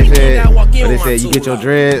loud. What they said, walk in what they with my said, you too get your loud.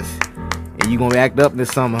 dreads and you gonna act up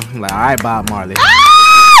this summer. I'm like, all right, Bob Marley.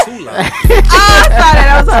 Too loud. I thought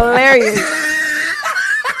that was hilarious.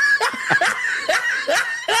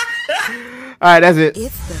 All right, that's it.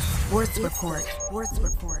 It's the Sports Report. Sports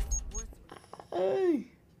Report. Hey.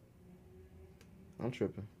 I'm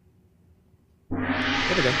tripping. Here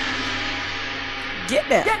we go. Get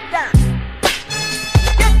that.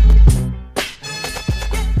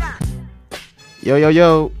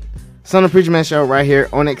 Yo. Son of Preacher Man Show right here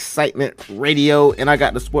on Excitement Radio. And I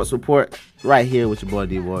got the Sports Report right here with your boy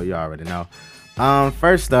D-Boy. You already know.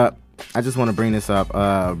 First up, I just want to bring this up.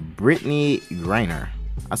 Brittany Griner.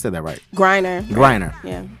 I said that right. Griner.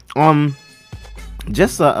 Yeah.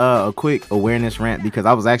 Just a quick awareness rant because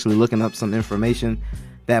I was actually looking up some information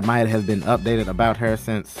that might have been updated about her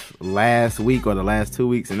since last week or the last 2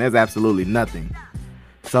 weeks, and there's absolutely nothing.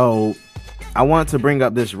 So I want to bring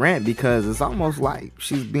up this rant because it's almost like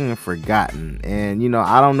she's being forgotten. And, you know,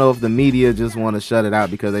 I don't know if the media just want to shut it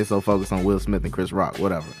out because they so focused on Will Smith and Chris Rock,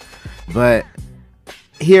 whatever. But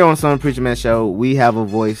here on Son of Preacher Man Show, we have a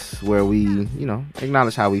voice where we, you know,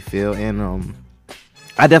 acknowledge how we feel. And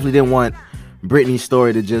I definitely didn't want Brittany's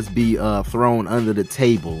story to just be thrown under the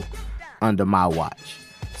table under my watch.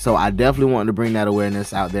 So I definitely wanted to bring that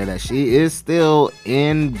awareness out there that she is still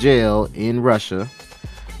in jail in Russia.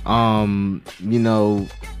 You know,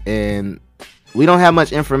 and we don't have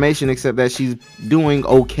much information except that she's doing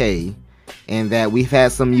okay and that we've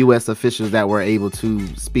had some U.S. officials that were able to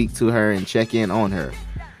speak to her and check in on her.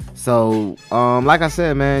 So, like I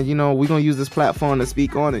said, man, you know, we're going to use this platform to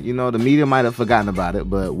speak on it. You know, the media might have forgotten about it,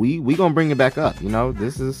 but we going to bring it back up. You know,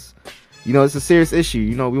 this is, you know, it's a serious issue.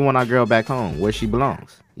 You know, we want our girl back home where she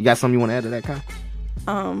belongs. You got something you want to add to that, Kai?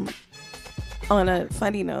 On a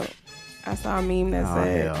funny note, I saw a meme that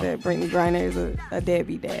said that Brittany Griner is a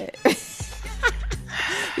deadbeat dad.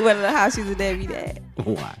 You want to know how she's a deadbeat dad?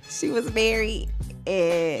 Why? She was married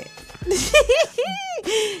and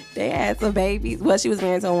they had some babies. Well, she was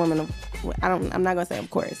married to a woman. I'm not gonna say of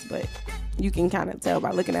course, but you can kind of tell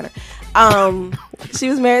by looking at her. She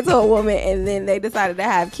was married to a woman, and then they decided to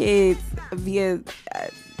have kids via.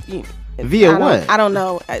 Via what? I don't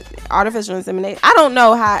know. Artificial insemination. I don't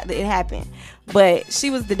know how it happened, but she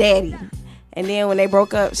was the daddy. And then when they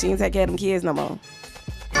broke up, she didn't take care of them kids no more.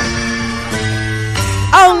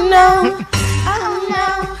 Oh no! Oh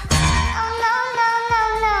no!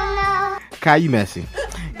 Oh no! Kai, you messy.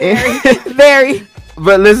 Very.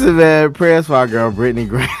 But listen, man, prayers for our girl Brittany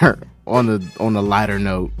Griner on the lighter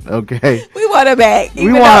note, okay? We want her back.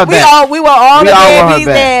 We want her back. We want all We the all want her babies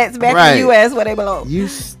back. dads back Right. to the U.S. where they belong. You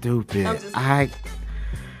stupid.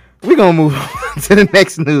 We gonna move on to the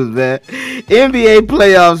next news, man. NBA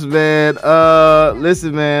playoffs, man.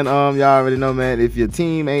 Listen, man. Y'all already know, man. If your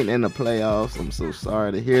team ain't in the playoffs, I'm so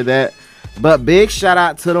sorry to hear that. But big shout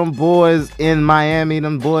out to them boys in Miami,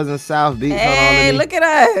 them boys in South Beach. Hey, look at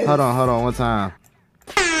us. Hold on, one time.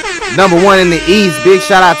 Number one in the East. Big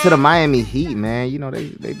shout out to the Miami Heat, man. You know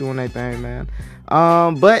they doing their thing, man.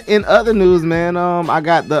 But in other news, man, I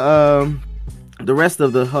got the rest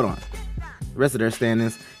of their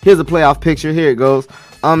standings. Here's a playoff picture. Here it goes.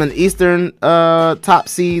 In Eastern top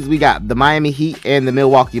seeds, we got the Miami Heat and the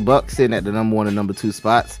Milwaukee Bucks sitting at the number 1 and number 2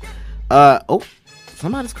 spots.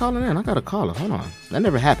 Somebody's calling in. I got a caller. Hold on. That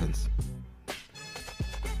never happens.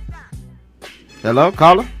 Hello,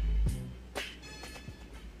 caller?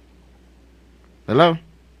 Hello?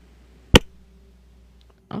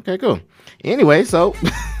 Okay, cool. Anyway, so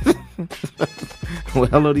well,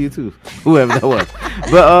 hello to you too, whoever that was.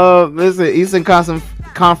 But listen, Eastern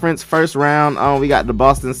Conference first round, we got the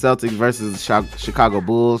Boston Celtics versus the Chicago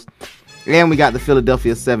Bulls, and we got the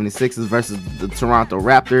Philadelphia 76ers versus the Toronto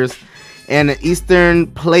Raptors. And the Eastern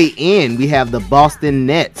play-in, we have the Boston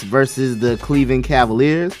Nets versus the Cleveland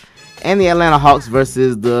Cavaliers, and the Atlanta Hawks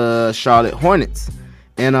versus the Charlotte Hornets.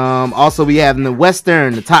 And also we have in the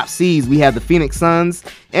Western, the top seeds, we have the Phoenix Suns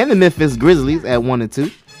and the Memphis Grizzlies at 1 and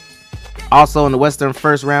 2. Also in the Western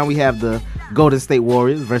first round, we have the Golden State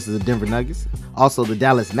Warriors versus the Denver Nuggets. Also, the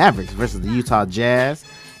Dallas Mavericks versus the Utah Jazz.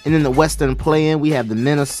 And in the Western play-in, we have the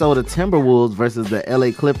Minnesota Timberwolves versus the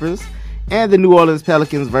LA Clippers. And the New Orleans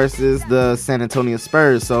Pelicans versus the San Antonio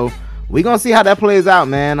Spurs. So, we're going to see how that plays out,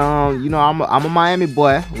 man. You know, I'm a Miami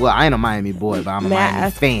boy. Well, I ain't a Miami boy, but I'm a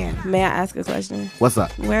Miami fan. May I ask a question? What's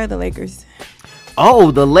up? Where are the Lakers?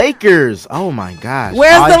 Oh, the Lakers. Oh, my gosh.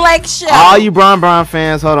 Where's the Lake Show? All you Bron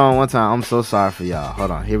fans, hold on one time. I'm so sorry for y'all.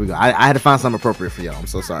 Hold on. Here we go. I had to find something appropriate for y'all. I'm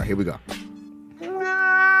so sorry. Here we go. Oh,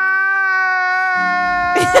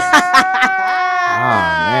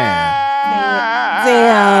 man.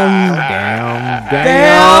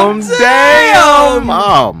 Damn.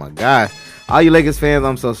 Oh, my gosh. All you Lakers fans,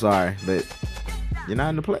 I'm so sorry. But you're not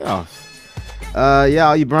in the playoffs. Yeah,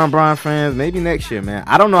 all you Bron fans, maybe next year, man.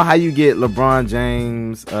 I don't know how you get LeBron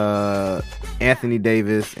James, Anthony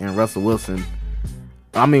Davis, and Russell Wilson.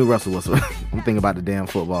 I mean Russell Wilson. I'm thinking about the damn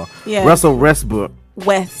football. Yeah. Russell Westbrook.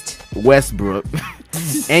 Westbrook.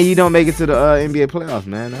 And you don't make it to the NBA playoffs,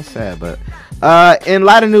 man. That's sad. But in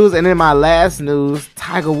lighter news, and in my last news,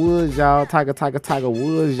 Tiger Woods, y'all. Tiger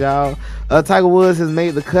Woods, y'all. Tiger Woods has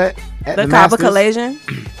made the cut at the Copper Masters. Collision.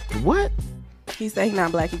 What? He said he's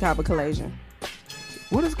not black. He Copper Collision.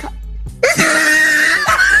 What is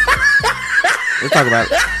Let's talk about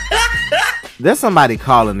it. There's somebody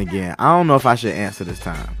calling again. I don't know if I should answer this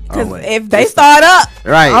time. Because if they start up,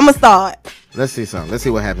 right, I'm going to start. Let's see something. Let's see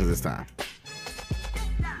what happens this time.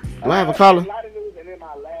 Do I have a caller?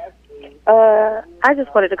 I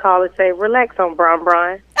just wanted to call and say, relax on Bron. You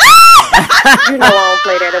know I don't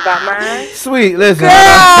play that about mine. Sweet, listen.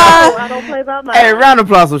 I don't play about mine. Hey, round of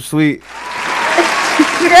applause for Sweet.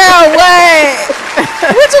 Girl, what?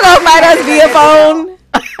 What you gonna fight us via phone?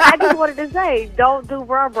 I just wanted to say, don't do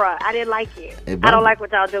Bron. I didn't like it. Hey, I don't like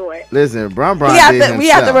what y'all doing. Listen, Bron we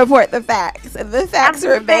have to report the facts. If the facts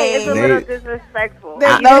remain, it's a little disrespectful.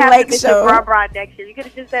 There's You no have Lake to Show. Bron next year. You could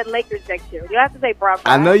have just said Lakers next year. You have to say Bron.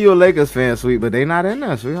 I know you're a Lakers fan, Sweet, but they not in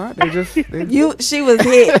there, sweetheart. They just she was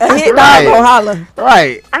hit a hit Right. dog on holler.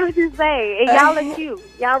 Right. I was just saying, and y'all are cute.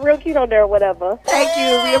 Y'all real cute on there or whatever. Thank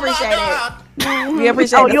you. We appreciate it. We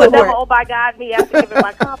appreciate Oh, the you'll support. never oh my God me after giving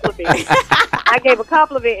my compliment. I gave a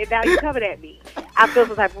compliment and now you're coming at me. I feel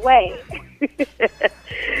some type of way.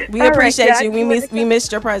 We All right, appreciate yeah, I you. just We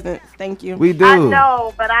missed your presence. Thank you. We do. I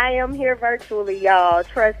know, but I am here virtually, y'all.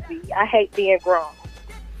 Trust me. I hate being grown.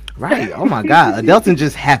 Right. Oh my God. Adulting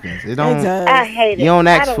just happens. It don't. I hate it. You don't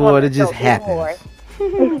I ask for want it. It just adult anymore. happens.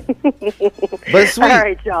 But Sweet, All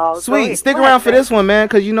right, y'all. Go Sweet, ahead. stick Go around ahead, for this one, man,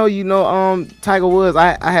 because you know, Tiger Woods.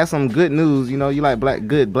 I had some good news. You know, you like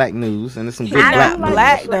good black news, and there's some good black news.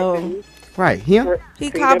 Black though. Right, him. He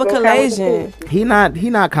Copper Collision. He not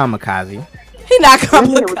kamikaze. He not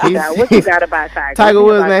kamikaze. What you got about Tiger? Tiger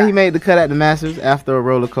Woods, man, he made the cut at the Masters after a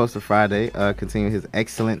roller coaster Friday, continuing his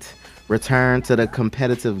excellent return to the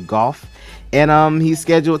competitive golf. And he's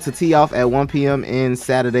scheduled to tee off at 1 p.m. in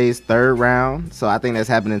Saturday's third round. So I think that's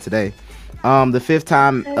happening today. The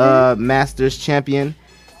fifth-time Masters champion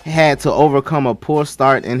had to overcome a poor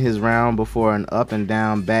start in his round before an up and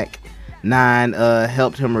down back nine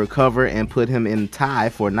helped him recover and put him in tie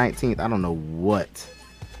for 19th. I don't know what.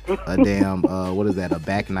 A damn, what is that? A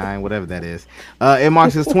back nine? Whatever that is. It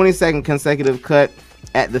marks his 22nd consecutive cut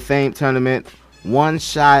at the famed tournament, one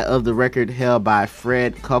shy of the record held by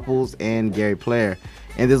Fred Couples and Gary Player.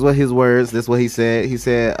 And this was his words. This is what he said. He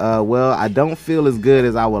said, well, I don't feel as good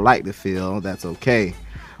as I would like to feel. That's okay.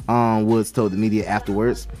 Woods told the media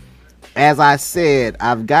afterwards. As I said,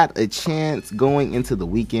 I've got a chance going into the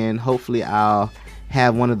weekend. Hopefully I'll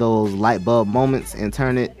have one of those light bulb moments and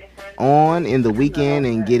turn it on in the weekend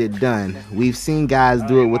and get it done. We've seen guys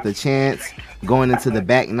do it with a chance going into the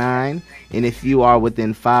back nine, and if you are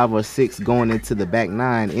within 5 or 6 going into the back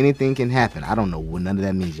nine, anything can happen. I don't know what none of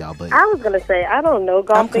that means, y'all, but I was gonna say I don't know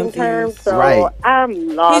golfing terms, so Right.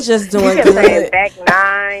 I'm lost. He's just doing you kept saying good. back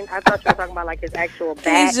nine. I thought you were talking about like his actual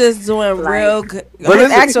back. He's just doing real good. But His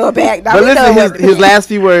listen- actual back. Now But we know listen, what his last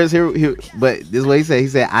few words here. But this is what he said. He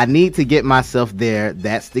said, "I need to get myself there.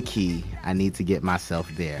 That's the key. I need to get myself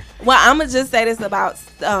there." Well, I'm gonna just say this about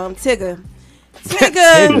Tigger.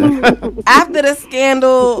 Tigger, after the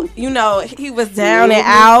scandal, you know, he was down and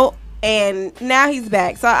out, and now he's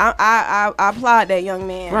back. So I applaud that young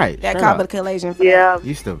man. Right, That straight up. Copper Collision. For Yeah. that.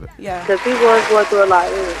 You stupid. Yeah. Because he was going through a lot.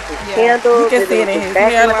 It was his Yeah. scandals. You can see it and in was his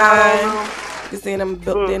back hairline. line. You can see them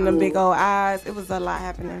built in them big old eyes. It was a lot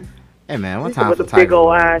happening. Hey man, what With time for the Tiger big old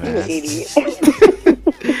Woods, eyes. man? You an idiot.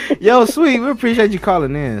 Yo, Sweet, we appreciate you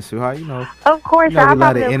calling in, sweetheart. You know, Of course, you know we I'm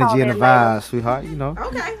love about the to energy call and the in vibes, sweetheart. You know.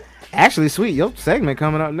 Okay. Actually, Sweet, your segment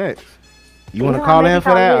coming up next. You want to Yeah, call maybe in for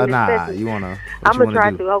call that in or and nah? listen. You want to? I'm gonna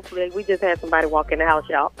try to. Hopefully, we just had somebody walk in the house,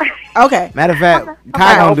 y'all. Okay. Matter of fact,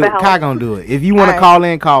 Kai gonna do it. If you want to call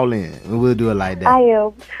in, and we'll do it like that. I am.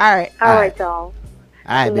 All right. All right, y'all. All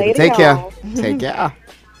right, baby. Later, Take care. y'all. Take care.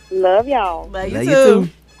 Love y'all. Love Love you too.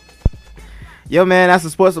 Yo, man, that's the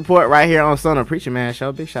sports report right here on Son of Preacher Man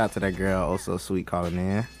Show. Big shout out to that girl, oh so sweet, calling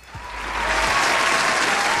in.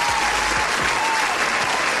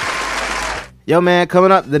 Yo, man,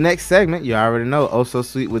 coming up the next segment, you already know, oh so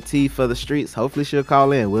sweet with T for the streets. Hopefully she'll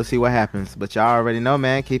call in. We'll see what happens. But y'all already know,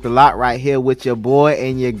 man, keep it locked right here with your boy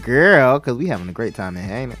and your girl, because we having a great time in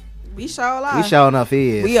here, ain't it? We sure are. We showing enough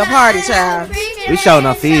is. We a party, child. We showing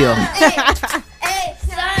enough feel.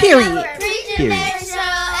 Period. Period.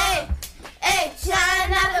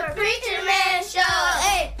 Son of a preacher man show.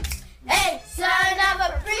 Hey, son of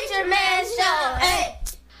a preacher man show. Hey.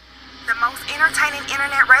 The most entertaining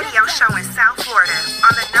internet radio show in South Florida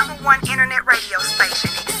on the #1 internet radio station,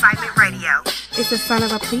 Excitement Radio. It's the Son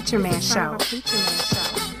of a Preacher Man Show.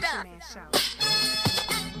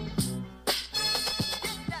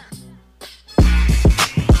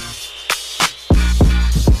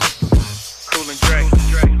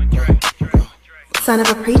 Son of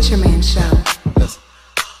a Preacher Man Show.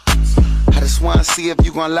 I just wanna see if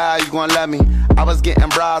you gon' lie, you gon' love me. I was getting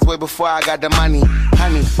bras way before I got the money.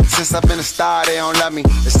 Honey, since I've been a star, they don't love me.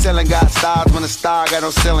 The ceiling got stars when the star got no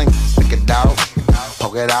ceiling. Stick it out,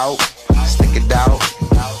 poke it out, stick it out,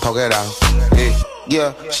 poke it out.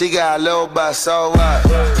 Yeah, she got a little butt, so what?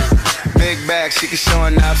 Big bag, she can show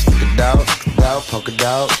enough. Stick it out, poke it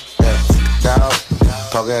out, stick it out,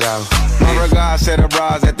 poke it out. My regards to the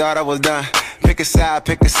bras that thought I was done. Pick a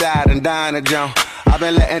side, and dine a jump. I've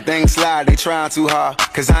been letting things slide, they trying too hard.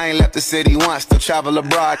 Cause I ain't left the city once, still travel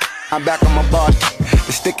abroad. I'm back on my bar.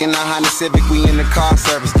 The stick in the Honda Civic, we in the car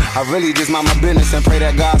service. I really just mind my business and pray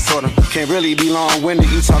that God sort them. Can't really be long-winded,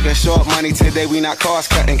 you talking short money today, we not cost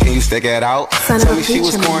cutting. Can you stick it out? Told me she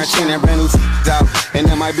was quarantining, brand new out. And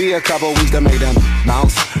there might be a couple weeks to make them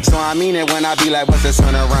bounce. So I mean it when I be like, what's the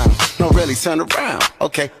turn around? No, really, turn around.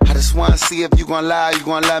 Okay, I just wanna see if you gon' lie, you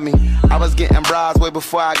gon' love me. I was getting bras way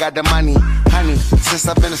before I got the money. Honey, since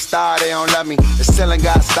I've been a star, they don't love me. The ceiling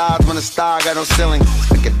got stars when the star got no ceiling.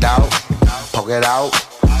 Stick it out, poke it out,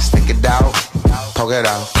 stick it out, poke it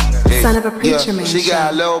out. Son of a Preacher Man She Show.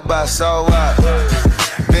 got a little butt, so what?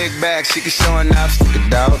 Big bag, she can show enough. Stick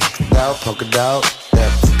it out, poke it out,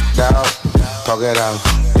 stick it out, poke it out.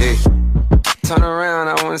 Turn around,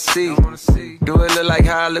 I wanna see. Do it look like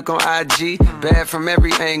how I look on IG? Bad from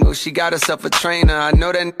every angle. She got herself a trainer. I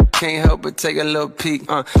know that can't help but take a little peek.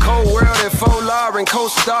 Cold World and Faux Lauren,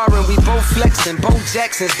 co-starring. We both flexing, Bo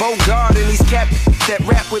Jackson's, Bo Garden. These cat that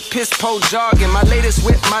rap with piss po jargon. My latest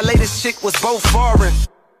whip, my latest chick was both foreign.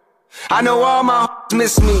 I know all my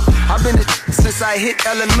miss me. I've been since I hit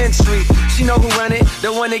elementary. She know who run it,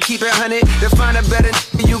 the one that keep it 100. To find a better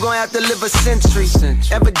you gon' have to live a century.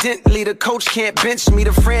 Evidently the coach can't bench me.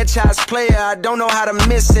 The franchise player, I don't know how to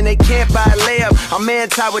miss. And they can't buy a layup. I'm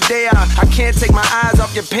anti what they are. I can't take my eyes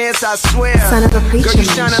off your pants, I swear. Son of a Preacher Girl, you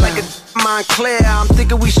Man shining Show. like a Montclair. I'm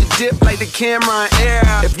thinking we should dip like the camera in air.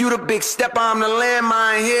 If you the big stepper, I'm the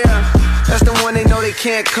landmine here. That's the one they know they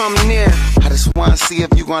can't come near. I just wanna see if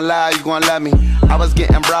you gon' lie, you gon' love me. I was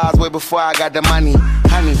getting bras way before I got the money.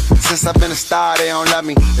 Honey, since I've been a star, they don't love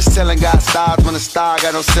me. The ceiling got stars when the star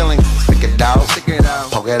got no ceiling. Stick it out, poke it out,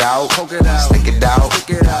 stick it out,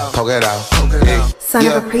 poke it out. Son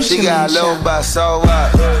of a Preacher She got Man a little Show. butt, so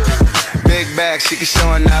what? Big bag, she can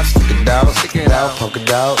show enough. Stick it out, poke it out, stick it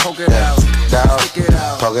out, poke it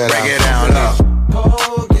out. Break it down, look.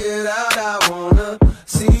 Poke it out, I wanna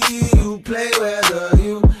see you play whether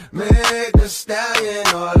you make the stallion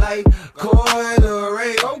or like Coy the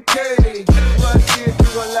Ray. Okay, you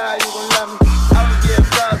gon' lie, you gon' love me. I was getting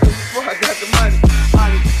bras before I got the money.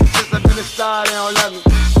 Honey, since I've been a star, they don't love me.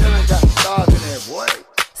 Still ain't got stars in there, boy.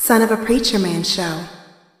 Son of a Preacher Man Show.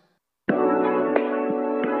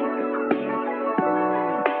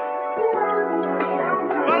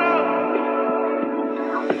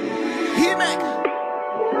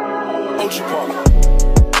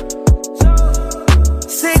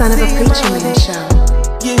 Son of a Preacher Man Show.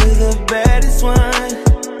 You're the baddest one.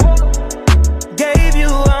 Gave you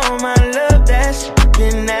all my love, that's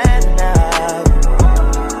been that enough.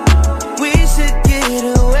 We should get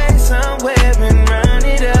away somewhere and run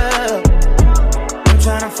it up. I'm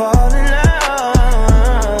tryna fall in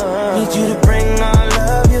love. Need you to bring all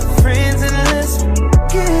of your friends and let's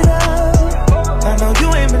get up. I know you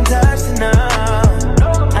ain't been touched enough.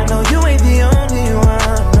 I know you ain't the only one.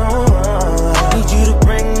 No. Need you to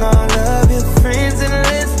bring all of your friends and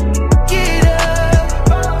let's get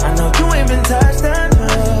up. I know you ain't been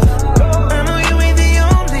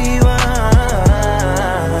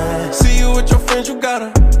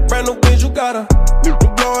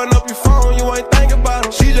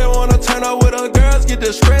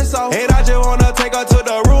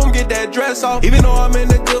off. Even though I'm in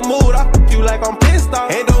a good mood, I fuck you like I'm pissed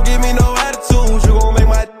off. And don't give me no attitude, you gon' make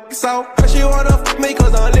my dick soft. Her she wanna fuck me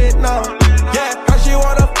cause I'm lit now. Yeah, her she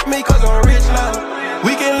wanna fuck me cause I'm rich now.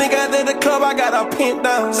 We can link after the club, I got her pinned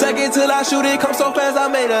down. Second till I shoot it, come so fast, I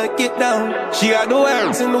made her get down. She got the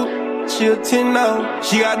words and new, she a 10 now.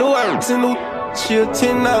 She got the words and new, she a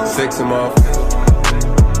 10 now. Sexy motherfucker.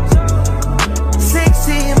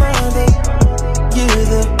 Sexy Monday, you're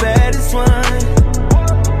the baddest one.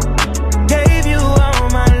 Gave you all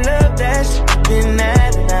my love, that shit been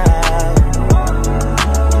at now.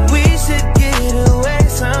 We should get away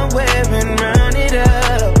somewhere and run it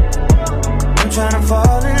up. I'm tryna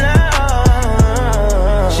fall in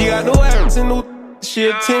love. She got the words and new, she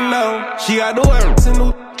a 10 now. She got the words and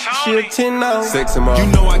new, she a 10 now. Sexy mom. You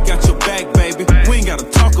know I got your back, baby. We ain't gotta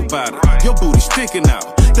talk about it. Your booty sticking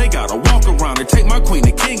out. They gotta walk around and take my queen,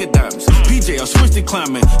 the king of diamonds. PJ, I switched the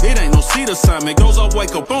climate. It ain't no seat assignment. Goes up,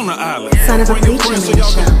 wake up on the island. Son of a Bring your preacher friends so man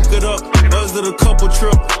y'all show. can hook it up. Us did a couple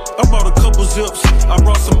trip. I bought a couple zips. I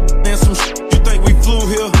brought some and some shit. You think we flew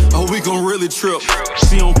here? Oh, we gon' really trip.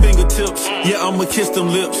 She on fingertips. Yeah, I'ma kiss them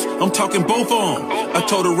lips. I'm talking both of them. I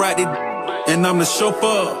told her right it. And I'm the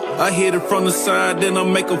chauffeur. I hit it from the side, then I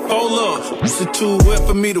make a fold up. It's too wet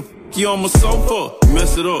for me to f you on my sofa.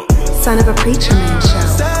 Mess it up. Son of a preacher man show.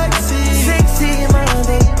 Sexy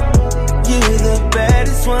Monday, you're the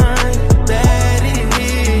baddest one.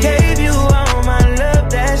 Baddest. Gave you all my love,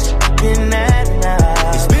 that shit been at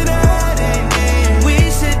now. It's been at it. We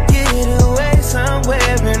should get away somewhere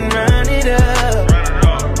and run it up.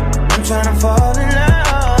 I'm tryna fall in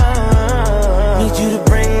love. Need you to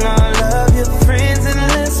bring all of your friends and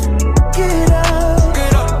let's get up.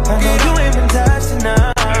 I know you ain't been touched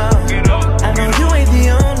enough. I know you ain't the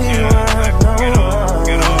only one. No.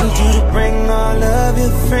 Need you to bring all of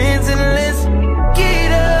your friends and let's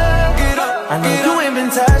get up. I know you ain't been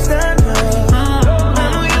touched enough. I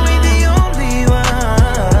know you ain't the only one.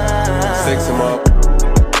 Sex him up.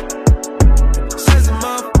 Sex him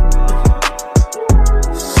up.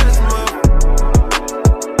 Sex him up.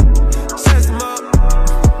 Sex him up.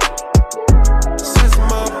 Sex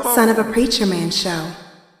him up. Son of a preacher man show.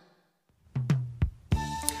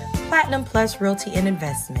 Platinum Plus Realty and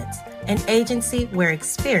Investments, an agency where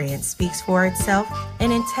experience speaks for itself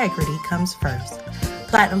and integrity comes first.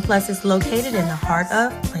 Platinum Plus is located in the heart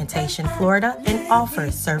of Plantation, Florida, and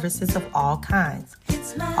offers services of all kinds,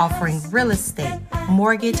 offering real estate,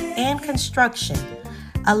 mortgage, and construction.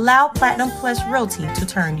 Allow Platinum Plus Realty to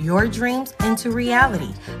turn your dreams into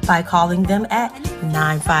reality by calling them at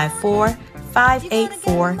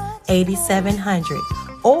 954-584-8700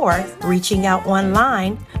 or reaching out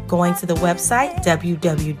online going to the website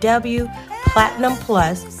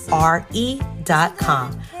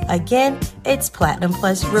www.platinumplusre.com. Again, it's Platinum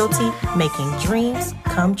Plus Realty, making dreams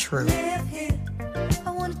come true.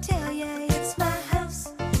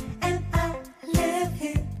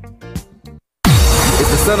 It's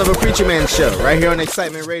the Son of a Preacher Man show right here on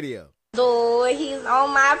Excitement Radio. So he's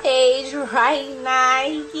on my page right now.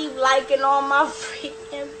 He keep liking all my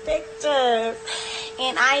freaking pictures.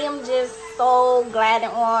 And I am just so glad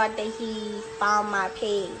and honored that he found my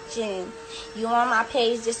page. And you on my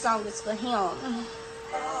page, this song is for him.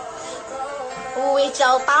 With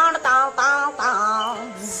your thong.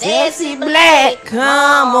 Sexy black,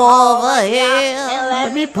 come over here. And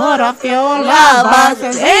Let me put off your love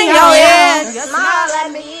boxes in your ear. Just smile at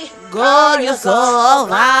me. Girl, you're so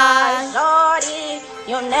fine. Shorty,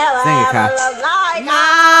 you'll never Sing it, have Kai. a love like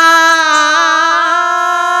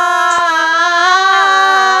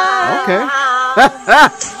Okay.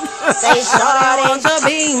 Say, shorty, want to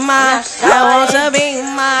be mine. I want to be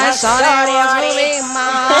mine. Shorty wants to be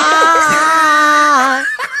mine.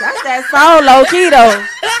 That's that solo key though.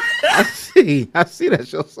 I see that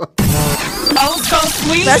show. So. Oh, so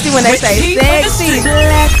sweet. Especially when they say sexy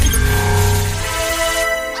black.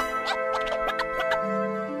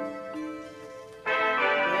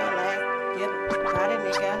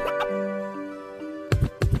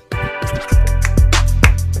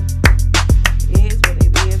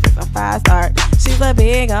 Five-star. She's a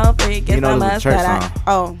big old freak. You know this is a church song.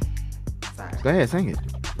 Oh. Go ahead, sing it.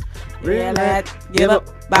 Yeah, let's give up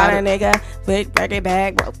about a nigga. Put back it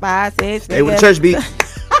back. Broke 5, 6. Hey, with the church beat.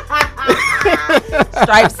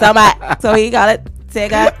 Stripe somebody. So he got it.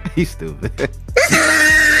 Take up. He's stupid.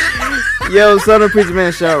 Yo, Son of a Preacher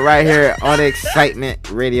Man show right here on Excitement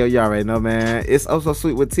Radio. You already know, man. It's also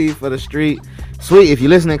Sweet with T for the street. Sweet, if you're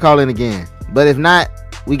listening, call in again. But if not,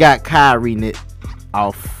 we got Kai reading it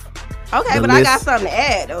off. Okay, but I got something to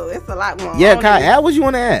add though. It's a lot more. Yeah, Kai, add what you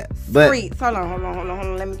want to add. But streets. Hold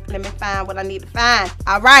on. Let me find what I need to find.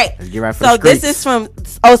 All right. Let's get right for so the streets. this is from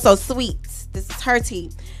Oh So Sweet. This is her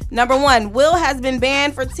tea. Number 1, Will has been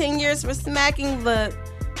banned for 10 years for smacking the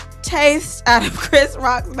taste out of Chris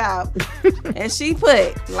Rock's mouth. And she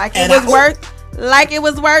put, like it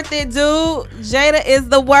was worth it, dude. Jada is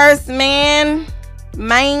the worst, man.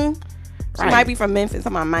 She might be from Memphis.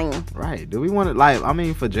 I'm on Maine. Right. Do we want to, like, I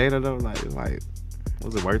mean, for Jada though, like,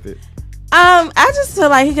 was it worth it? I just feel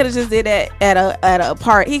like he could have just did that at a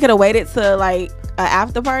party. He could have waited to like an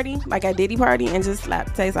after party, like a Diddy party, and just slapped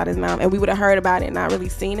the taste out his mouth, and we would have heard about it and not really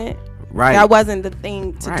seen it. Right. That wasn't the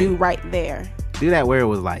thing to do right there. Do that where it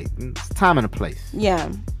was like it's time and a place.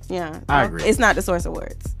 Yeah. I agree. It's not the Source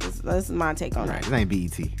Awards. This is my take on it. This ain't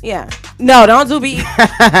BET. Yeah. No, don't do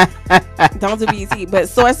BET. Don't do BET. But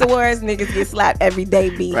Source Awards, niggas get slapped every day,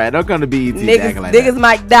 B. Right, don't come to BET. Niggas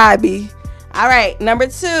might die, B. All right, number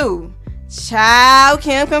 2. Child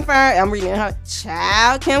Kim confirmed. I'm reading her.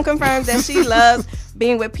 Child Kim confirms that she loves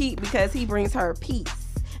being with Pete because he brings her peace.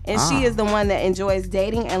 And she is the one that enjoys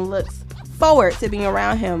dating and looks forward to being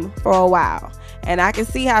around him for a while. And I can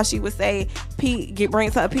see how she would say Pete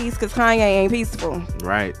brings her peace because Kanye ain't peaceful.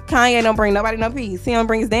 Right. Kanye don't bring nobody no peace. He don't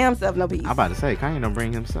bring his damn self no peace. I'm about to say, Kanye don't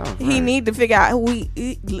bring himself. He need to figure out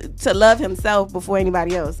to love himself before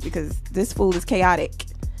anybody else because this fool is chaotic.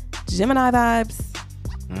 Gemini vibes.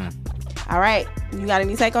 All right. You got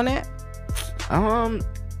any take on that?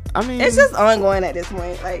 I mean, it's just ongoing at this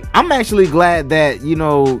point. Like, I'm actually glad that,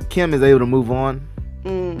 Kim is able to move on.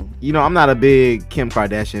 I'm not a big Kim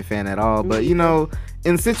Kardashian fan at all, but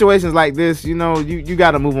in situations like this, you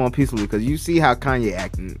got to move on peacefully because you see how Kanye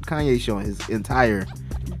acting. Kanye showing his entire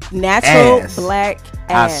natural ass. Black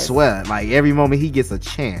I ass. swear, like every moment he gets a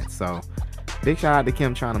chance. So big shout out to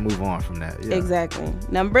Kim trying to move on from that. Yeah. Exactly.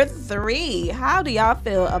 Number 3, how do y'all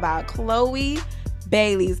feel about Chloe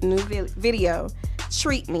Bailey's new video,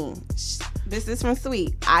 Treat Me? This is from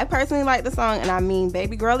Sweet. I personally like the song, and I mean,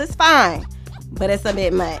 Baby Girl is fine, but it's a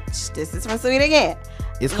bit much. This is from Sweet again.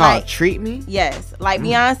 It's called Treat Me? Yes. Like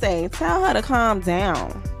Beyonce, tell her to calm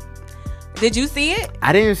down. Did you see it?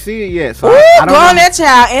 I didn't see it yet. So Ooh, I don't go on know. that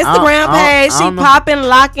child Instagram page. I She don't know. popping,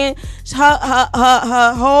 locking.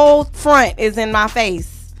 Her whole front is in my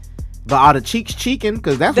face. But are the cheeks cheeking?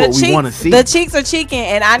 Because that's what we want to see. The cheeks are cheeking,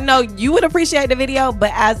 and I know you would appreciate the video, but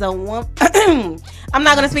as a woman, I'm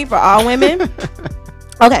not going to speak for all women.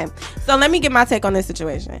 Okay, so let me get my take on this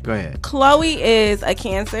situation. Go ahead. Chloe is a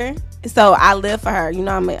Cancer, so I live for her.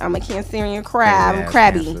 I'm a Cancerian crab. I'm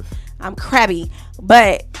crabby. I'm crabby,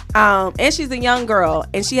 but and she's a young girl,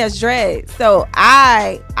 and she has dreads. So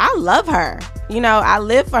I love her. I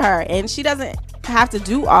live for her, and she doesn't have to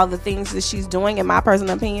do all the things that she's doing, in my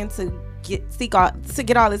personal opinion, to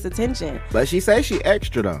get all this attention. But she says she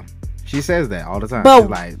extra though. She says that all the time. But she's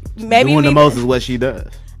like maybe doing the most is what she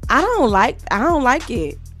does. I don't like it.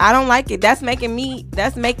 I don't like it. That's making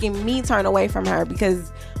me turn away from her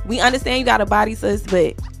because we understand you got a body, sis,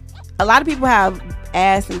 but a lot of people have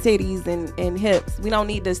ass and titties and hips. We don't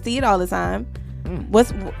need to see it all the time.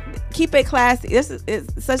 Keep it classy.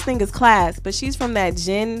 It's such thing as class, but she's from that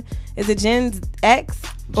Gen. Is it Gen X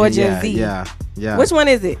or Gen Z? Yeah. Which one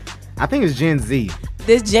is it? I think it's Gen Z.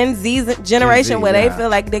 This Gen Z generation where they feel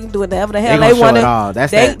like they can do whatever the hell they they want to.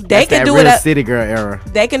 That's they that can do real it. City girl era.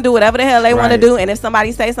 They can do whatever the hell they want to Right. do, and if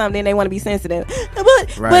somebody say something, then they want to be sensitive.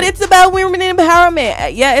 But Right. it's about women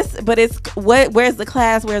empowerment. Yeah, it's where's the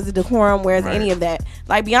class? Where's the decorum? Where's Right. any of that?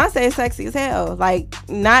 Like Beyonce is sexy as hell. Like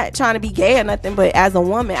not trying to be gay or nothing, but as a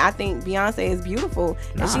woman, I think Beyonce is beautiful,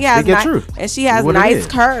 Nah, and she has speak your truth. What it nice is.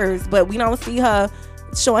 curves, but we don't see her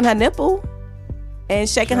showing her nipple and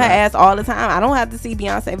shaking her ass all the time. I don't have to see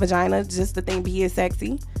Beyonce vagina just to think B is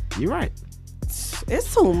sexy. You're right.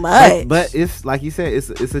 It's too much. But it's like you said, it's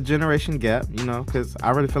a generation gap, because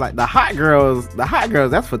I really feel like the hot girls,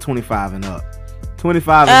 that's for 25 and up.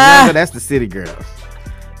 25 and younger, that's the city girls.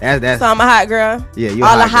 That's So I'm a hot girl. Yeah, you're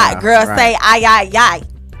all a the hot girls right. say ay.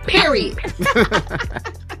 Period.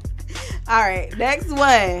 All right, next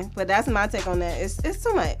one. But that's my take on that. It's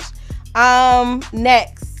too much.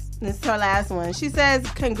 Next. This is her last one. She says,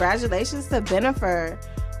 congratulations to Bennifer.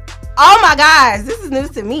 Oh my gosh, this is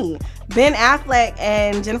news to me. Ben Affleck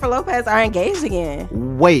and Jennifer Lopez are engaged again.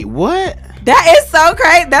 Wait, what? That is so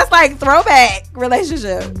crazy. That's like throwback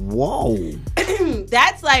relationship. Whoa.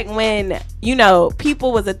 That's like when,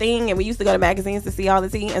 people was a thing and we used to go to magazines to see all the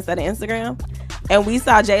tea instead of Instagram. And we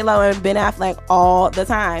saw J-Lo and Ben Affleck all the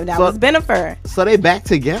time. That was Bennifer. So they back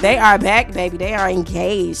together? They are back, baby. They are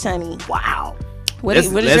engaged, honey. Wow. Let's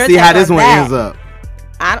see how this one ends up.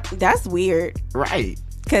 That's weird. Right.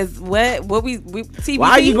 Because what we TBT?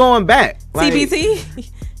 Why are you going back?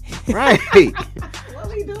 TBT? Right. What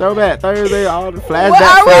we doing? Throwback Thursday, all the What flashback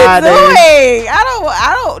are we Friday. doing?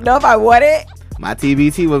 I don't know if I want it. My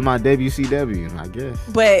TBT was my WCW, I guess.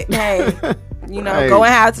 But hey, Right. go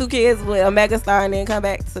and have 2 kids with a mega star and then come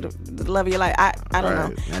back to the love of your life. I don't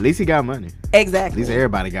know. At least he got money. Exactly. At least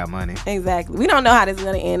everybody got money. Exactly. We don't know how this is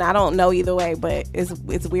gonna end. I don't know either way, but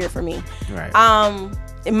it's weird for me. Right.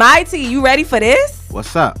 Mighty, you ready for this?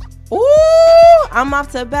 What's up? Ooh, I'm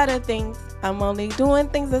off to better things. I'm only doing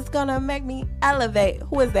things that's gonna make me elevate.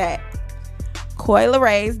 Who is that? Coi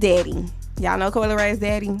Lerai's daddy. Y'all know Coi Lerai's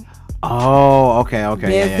daddy? Oh, okay.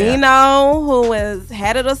 Benzino, who was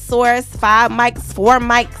head of the Source, 4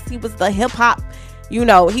 mics. He was the hip hop.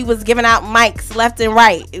 He was giving out mics left and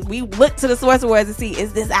right. We looked to the Source Awards to see,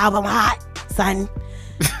 is this album hot, son?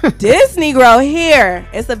 This Negro here,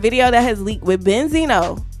 it's a video that has leaked with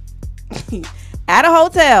Benzino at a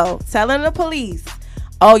hotel telling the police,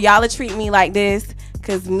 oh, y'all treat me like this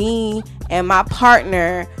because me and my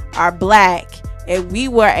partner are black. If we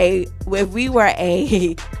were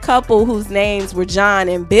a couple whose names were John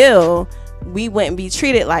and Bill, we wouldn't be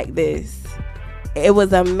treated like this. It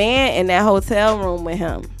was a man in that hotel room with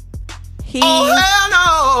him. Yep.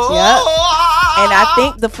 And I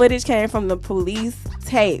think the footage came from the police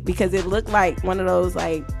tape because it looked like one of those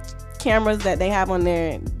like cameras that they have on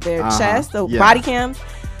their chest, so body cams.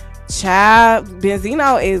 Child,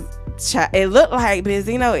 Benzino is. It looked like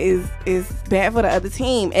Benzino is bad for the other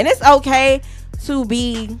team, and it's okay to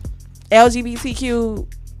be LGBTQ.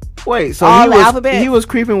 Wait, so all the alphabet. he was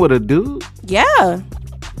creeping with a dude? Yeah.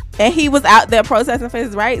 And he was out there protesting for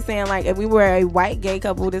his rights, saying like, if we were a white gay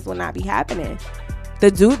couple, this would not be happening. The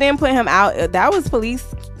dude then put him out. That was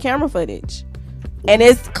police camera footage. And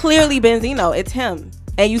it's clearly Benzino. It's him.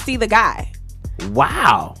 And you see the guy.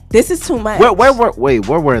 Wow. This is too much. Where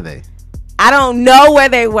were they? I don't know where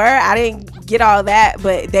they were. I didn't get all that,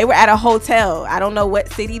 but they were at a hotel. I don't know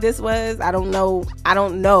what city this was. I don't know.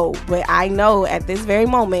 But I know at this very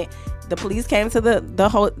moment, the police came to the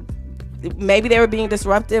whole. Maybe they were being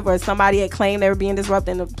disruptive, or somebody had claimed they were being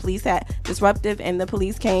disruptive, and the police had disruptive, and the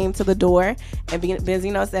police came to the door, and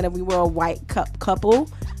Benzino said if we were a white couple,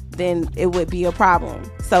 then it would be a problem.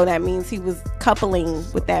 So that means he was coupling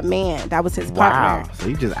with that man. That was his partner. Wow. So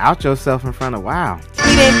you just out yourself in front of wow.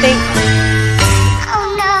 He didn't think.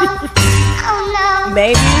 Oh no. Oh no.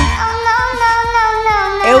 Maybe. Oh no.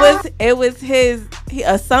 It was his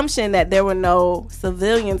assumption that there were no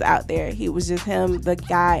civilians out there. He was just him, the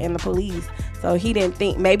guy, and the police. So he didn't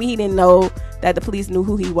think. Maybe he didn't know that the police knew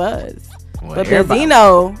who he was. Well, but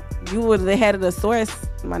Benzino, you were the head of the Source,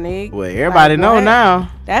 my nigga. Well, everybody know now.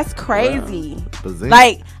 That's crazy. Well,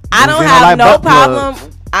 like I don't have no problem.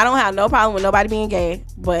 I don't have no problem with nobody being gay,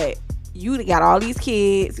 but you got all these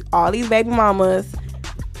kids, all these baby mamas.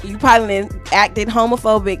 You probably acted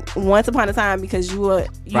homophobic once upon a time because you were,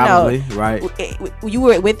 right. You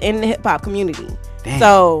were within the hip hop community. Dang.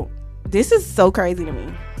 So this is so crazy to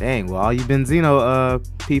me. Dang. Well, all you Benzino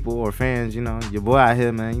people or fans, your boy out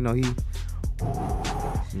here, man.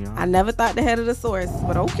 I never thought the head of the Source,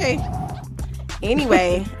 but okay.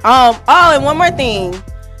 Anyway, and one more thing.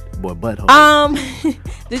 Boy, butthole.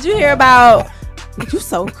 Did you hear about? You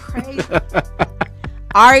so crazy.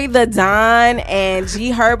 Ari the Don and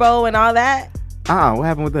G Herbo and all that. What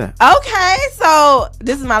happened with that? Okay, so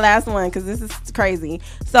this is my last one because this is crazy.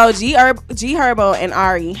 So G Herbo and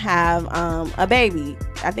Ari have a baby.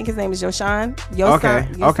 I think his name is Yoshan.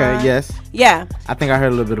 Okay, yes. Yeah. I think I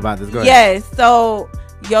heard a little bit about this. Go ahead. Yes, so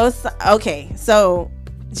so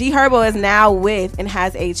G Herbo is now with and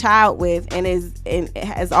has a child with and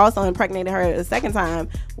has also impregnated her a second time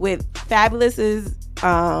with Fabulous's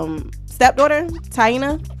stepdaughter,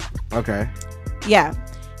 Taina. Okay. Yeah.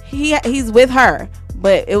 He's with her,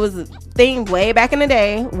 but it was a thing way back in the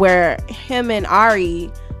day where him and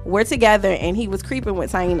Ari were together and he was creeping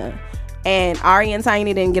with Taina. And Ari and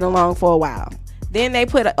Taina didn't get along for a while. Then they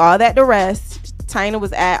put all that to rest. Taina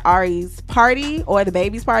was at Ari's party or the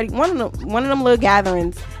baby's party. One of them little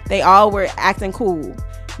gatherings. They all were acting cool.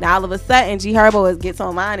 Now all of a sudden G Herbo gets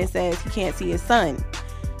online and says he can't see his son.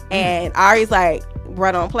 And Ari's like,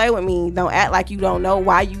 bro, don't play with me. Don't act like you don't know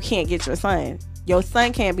why you can't get your son. Your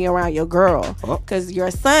son can't be around your girl because your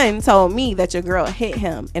son told me that your girl hit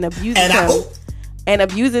him and abuses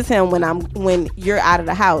him when you're out of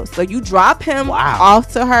the house. So you drop him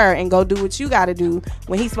off to her and go do what you got to do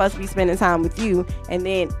when he's supposed to be spending time with you. And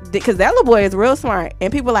then because that little boy is real smart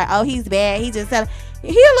and people are like, oh, he's bad. He just said he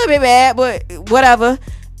a little bit bad, but whatever.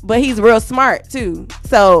 But he's real smart too.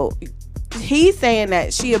 So he's saying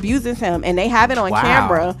that she abuses him and they have it on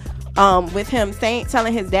camera with him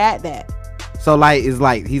telling his dad that. So he's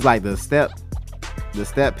like the step. the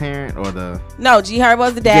step parent or the? No, G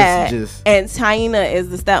Herbo's the dad, Just- and Taina is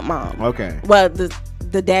the stepmom. Okay. Well,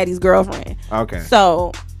 the daddy's girlfriend. Okay.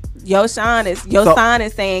 So Yosan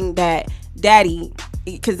is saying that daddy,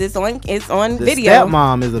 because it's on The video.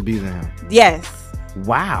 stepmom is abusing him. Yes.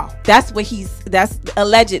 Wow. That's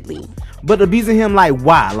allegedly. But abusing him, like,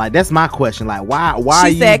 why? Like, that's my question. Like, why are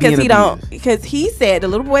She you said being abused? because he said, the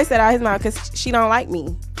little boy said out of his mouth, because she don't like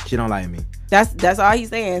me. She don't like me. That's all he's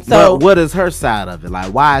saying. So what is her side of it?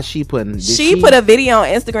 Like, why is she putting? She put a video on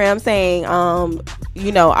Instagram saying,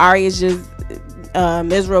 Ari is just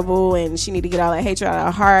miserable and she need to get all that hatred out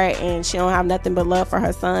of her heart, and she don't have nothing but love for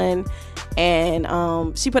her son. And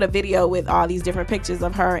she put a video with all these different pictures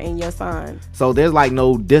of her and your son. So there's like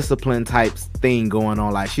no discipline type thing going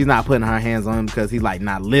on. Like, she's not putting her hands on him because he's like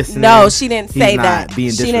not listening. No, she didn't He's say not that.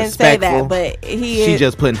 Being She didn't say that, but she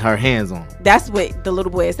just putting her hands on him. That's what the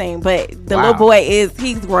little boy is saying. But the Wow. little boy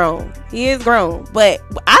he's grown. He is grown. But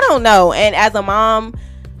I don't know. And as a mom,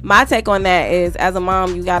 my take on that is, as a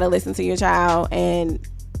mom, you got to listen to your child. And,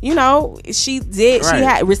 she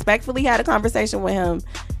had respectfully had a conversation with him.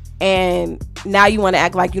 And now you want to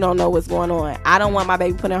act like you don't know what's going on. I don't want my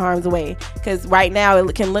baby put in harm's way, because right now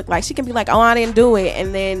it can look like she can be like, oh, I didn't do it,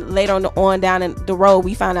 and then later on down in the road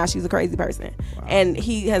we find out she's a crazy person. And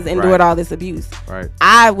he has endured all this abuse. Right.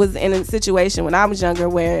 I was in a situation when I was younger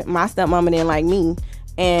where my stepmama didn't like me,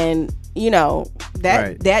 and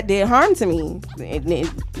that did harm to me.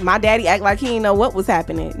 And my daddy act like he didn't know what was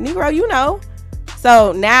happening. Negro,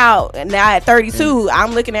 So now at 32,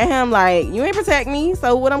 I'm looking at him like, you ain't protect me,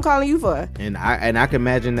 so what I'm calling you for? And I can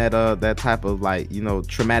imagine that type of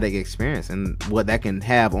traumatic experience and what that can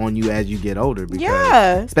have on you as you get older.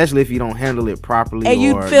 Because especially if you don't handle it properly, and or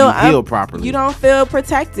you feel properly, you don't feel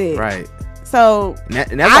protected. Right. So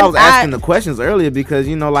and that's why I was asking the questions earlier, because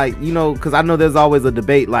because I know there's always a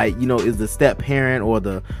debate, is the step parent or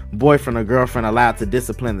the boyfriend or girlfriend allowed to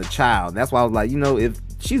discipline the child? That's why I was like, if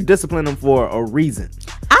she's disciplining him for a reason,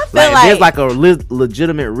 I feel if there's like a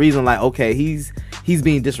legitimate reason, like, okay, he's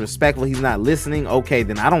being disrespectful, he's not listening, okay,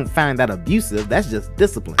 then I don't find that abusive. That's just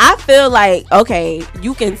discipline. I feel like, okay,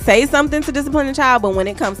 you can say something to discipline a child, but when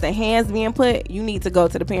it comes to hands being put, you need to go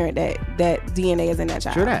to the parent that DNA is in that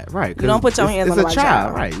child. Sure that, right. You don't put your hands on the right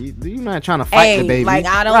child. Right. You're not trying to fight the baby. Like,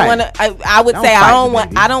 I don't want to, I would say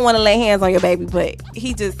I don't want to lay hands on your baby, but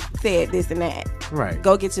he just said this and that. Right.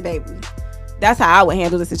 Go get your baby. That's how I would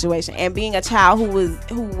handle the situation. And being a child who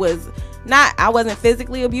was not, I wasn't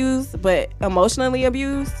physically abused, but emotionally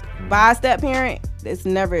abused by a step parent, that's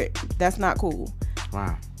not cool.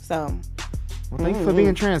 Wow. So, well, thank you for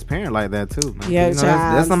being transparent like that too, man. Yeah,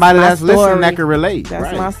 child. That's somebody that's listening that can relate.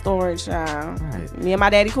 That's my story, child. Right. Me and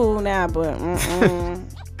my daddy cool now, but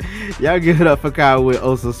y'all give it up for Kyle with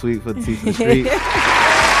Oh So Sweet for Teaching the Street.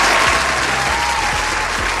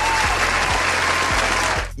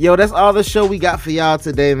 Yo, that's all the show we got for y'all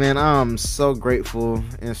today, man. I'm so grateful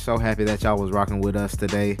and so happy that y'all was rocking with us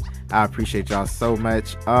today. I appreciate y'all so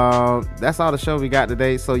much. That's all the show we got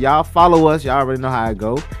today. So y'all follow us. Y'all already know how it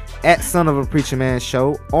go. At Son of a Preacher Man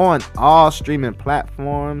Show on all streaming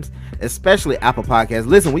platforms, especially Apple Podcasts.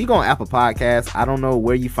 Listen, when you go on Apple Podcasts, I don't know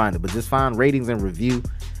where you find it, but just find ratings and review.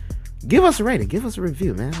 Give us a rating. Give us a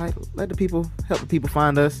review, man. Like, help the people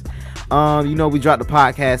find us. We drop the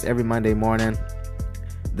podcast every Monday morning.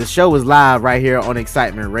 The show is live right here on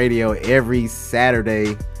Excitement Radio every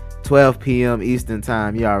Saturday, 12 p.m. Eastern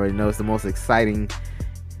Time. You already know it's the most exciting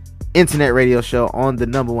internet radio show on the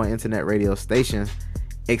 #1 internet radio station,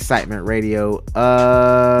 Excitement Radio.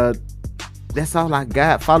 That's all I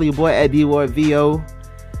got. Follow your boy at DWardVO.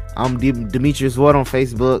 I'm Demetrius Ward on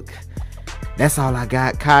Facebook. That's all I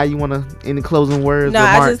got. Kai, you want any closing words? No,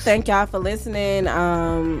 remarks? I just thank y'all for listening.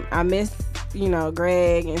 I miss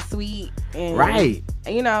Greg and Sweet, and right,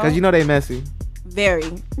 because they messy. Very.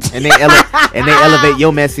 And they elevate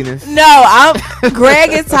your messiness. No,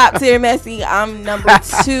 Greg is top tier messy. I'm number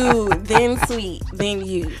 2, then Sweet, then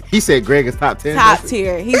you. He said Greg is top 10. Top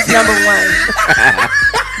tier. He's number 1.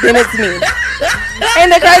 Then it's me.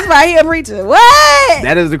 And the crazy part, he a preacher. What?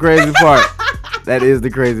 That is the crazy part. That is the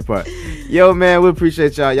crazy part. Yo, man, we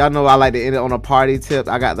appreciate y'all. Y'all know I like to end it on a party tip.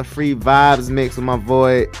 I got the free vibes mix with my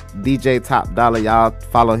boy DJ Top Dollar. Y'all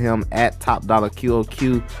follow him at Top Dollar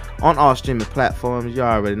QOQ on all streaming platforms. Y'all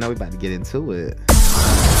already know we about to get into it.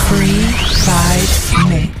 Free vibes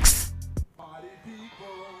mix.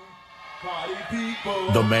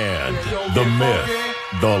 The man, the myth,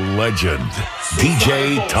 the legend,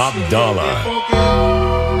 DJ Top Dollar.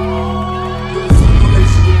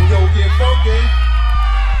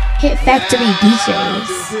 Hit Factory DJs.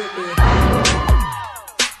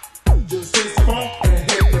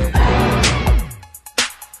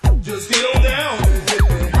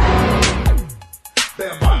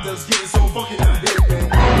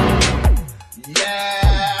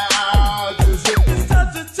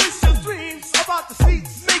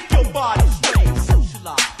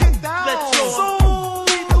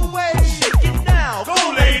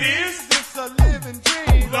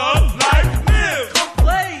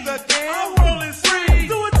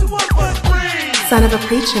 Son of a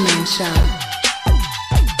Preacher Man Show.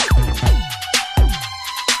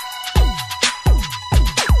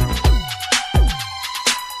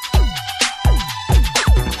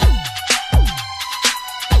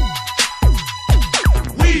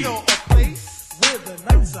 We know a place where the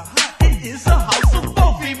nights are hot. It is a house of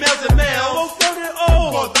both females and males. Both young and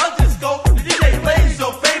old. For the disco, the DJ plays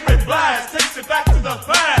your favorite blast. Takes it back to the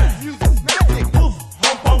past. Music's magic. Woof,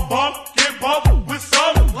 hump, bump, bump, get bumped with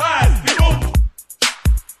some blast. People.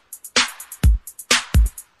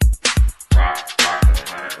 Rock to the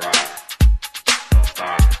planet rock. Don't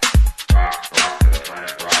stop. Rock to the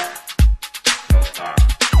planet rock. Don't stop.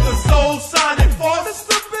 The soul sonic force. It's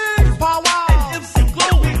the big power. MC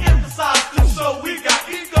Glow, we emphasize this show. We got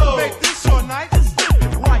ego. Make this your night. Just live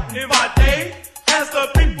it right. In my day, as the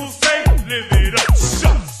people say, live it up.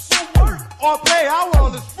 Shut. So work or play. Our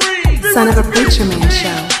world is free. Son of a Preacher Man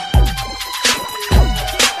Show.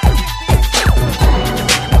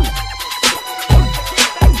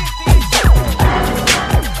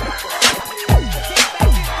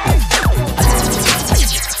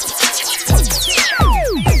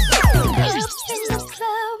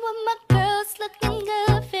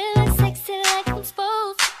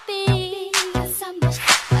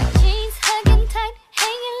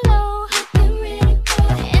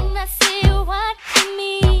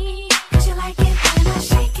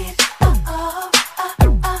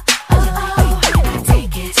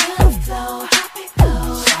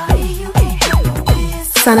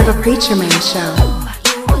 Son of a Preacher Man Show.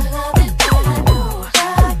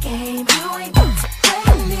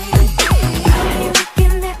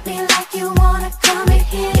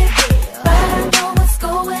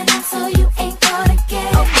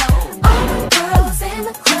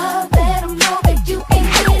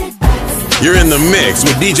 You're in the mix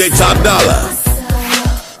with DJ Top Dollar.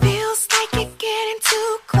 Feels like you're getting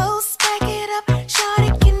too close. Back it up, shawty.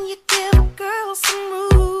 Can you give a girl some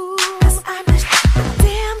room? 'Cause I'm just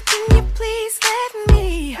damn. Can you please let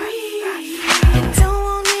me breathe? You don't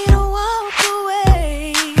want me to walk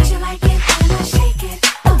away. 'Cause you like it when I shake it.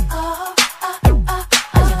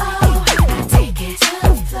 Take it to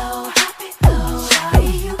the floor, drop it low. Shawty,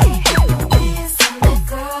 you can't help this. I'm that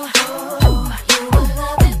girl. You will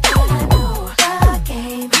love it, but I know the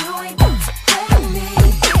game. You ain't got to play me.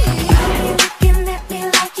 You're looking at me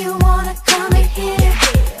like you wanna come in here,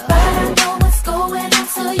 but I know what's going on,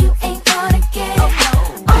 so you ain't gonna get it.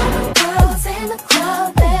 All the girls in the club,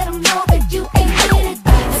 let 'em know that you ain't with it.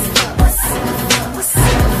 What's up?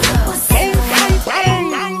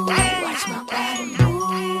 Watch my body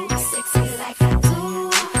move, sexy like I do.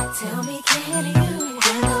 Tell me, can you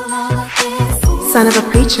handle all of this? Son of a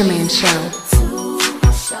Preacher Man Show.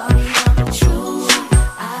 Shawty, I'm the truth.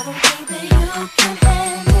 I don't think that you can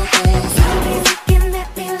handle this. You're looking at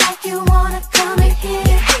me like you wanna come in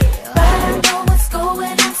here, but I know what's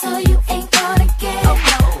going on, so you ain't gonna get it.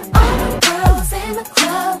 All the girls in the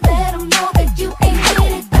club, let 'em know that you ain't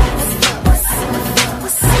with it. What's up?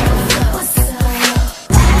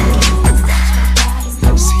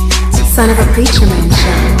 Son of a Preacher Man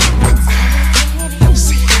Show.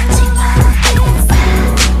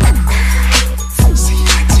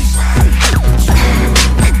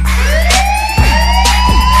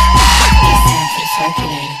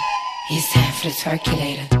 It's time for the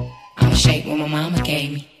circulator. I'ma shake what my mama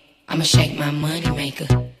gave me. I'ma shake my money maker.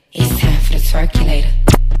 It's time for the circulator.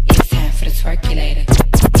 It's time for the circulator.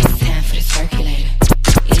 It's time for the circulator.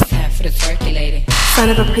 It's time for the circulator. Son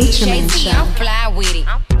of a Preacher Man JT, Show. I'm fly with it.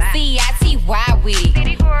 CITY with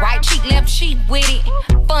it. Right cheek, left cheek with it.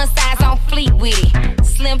 Fun size on fleet with it.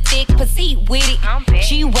 Slim, thick, petite with it.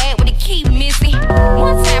 G-Wag with the key missing.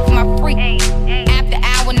 One time for my freak. After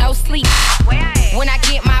hour, no sleep. When I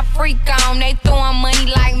get my freak on, they throwing money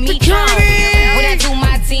like me. When I do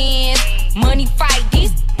my dance, money fight,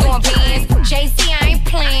 these throwing pins. JC, I ain't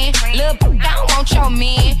playing. Lil' I don't want your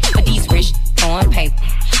man. But these rich throwing paper.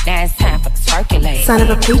 Now it's time for the circulator. Son of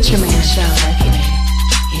a Preacher Man Show.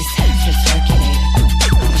 It's time for the circulator.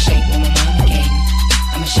 I'ma shake what my mama gave me.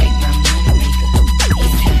 I'ma shake my money maker.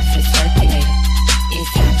 It's time for the circulator. It's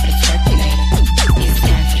time for the circulator. It's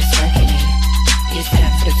time for the circulator. It's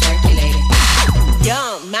time for the circulator.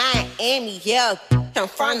 Young Miami, yeah, I'm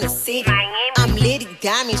from the city. I'm litty,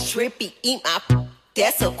 diamond, trippy, eat my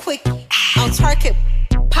that's a quickie. I'm twerking,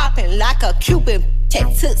 popping like a Cuban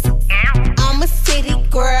tattoos. I'm a city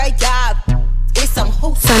girl, y'all. It's some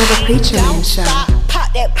hoops. Son of a Preacher Man Don't Show. stop,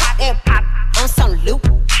 pop that, on some loop.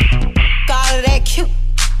 All of that cute,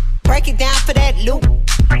 break it down for that loop.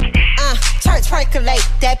 Twerkulate,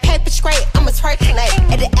 that paper straight, I'ma twerkulate.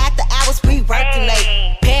 At the after hours, we working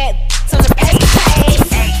late. Bad, on the paper.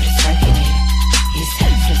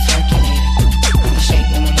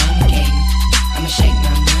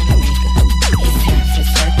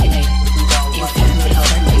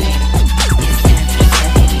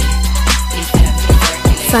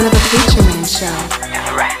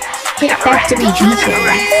 Hit Factory DJ.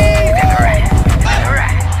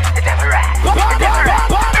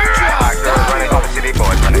 City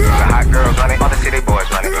boys running through the hot girls running. All the city boys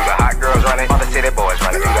running through the hot girls running. All the city boys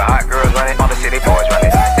running through the hot girls running. All the city boys running.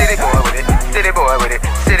 City boy with it. City boy with it.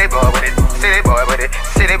 City boy with it. City boy with it.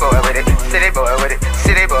 City boy with it. City boy with it.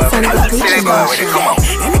 City boy with it. City boy with it. Come on.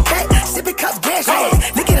 In the cat, sipping cups, gas on.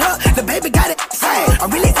 Look at her, the baby got it. I'm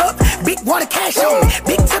really up, big water cash on.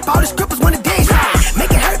 Big tip, all the strippers wanna dance. Make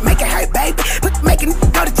it hurt, baby. Make it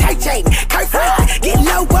go to church, ain't Kurt Franklin, get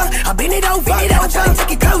lower. I bend it over. I'm trying to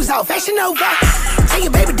take your clothes off, fashion over. Tell your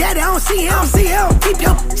baby daddy I don't see him. Keep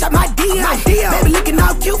your shot my DM. Baby looking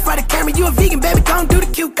all cute for the camera. You a vegan, baby, don't do the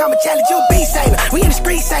cucumber challenge. You a beat sailor. We in the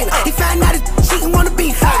street sailor. He find out his cheating, wanna be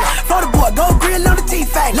failure. For the boy, go grill on the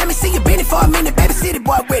T-Fang. Let me see you bend it for a minute, baby. City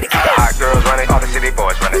boy with it. The hot girls running, all the city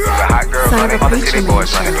boys running through the hot girls running. All the city boys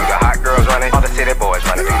running through the hot girls running. All the city boys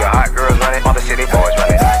running through the hot girls running. All the city boys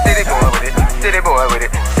running. City boy with it. City boy with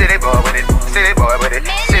it. City boy with it. City boy with it.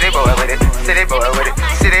 City boy with it. City boy with it.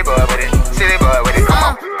 City boy with it. City boy with it. Come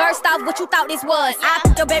on. First off, what you thought this was? I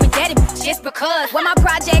put your baby daddy just because. When my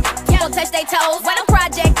project, you gon' touch they toes. When I'm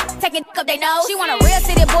project, taking up they nose. She want a real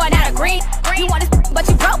city boy, not a green. You want this, but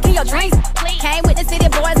you broke in your dreams. Came with the city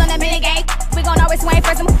boys on that mini game. We gon' always swing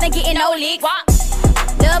first and then getting no league.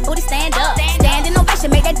 Little booty stand up. Standing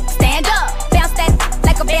ovation, make that stand up. Bounce that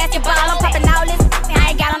like a basketball. I'm popping all this,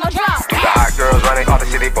 I ain't got on no drugs. The hot girls running, all the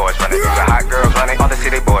city boys running through the hot girls running. All the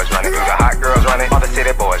city boys running through the hot girls running. All the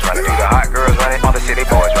city boys running through the hot girls running. All the city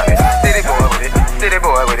boys running. City boy with it. City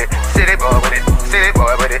boy with it. City boy with it. City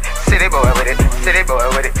boy with it. City boy with it. City boy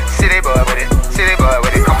with it. City boy with it. City boy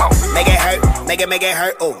with it. Come on. Make it hurt, make it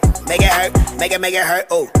hurt, oh. Make it hurt, make it hurt,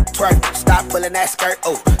 oh. Twerk, stop pulling that skirt,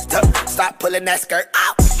 oh. Stop pulling that skirt,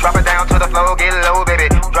 ow. Drop it down to the floor, get low, baby.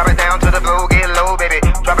 Drop it down to the floor, get low, baby.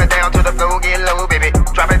 Drop it down to the floor, get low, baby.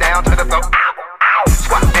 Drop it down to the floor, ow, ow.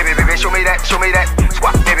 Squat, baby, baby, show me that, show me that.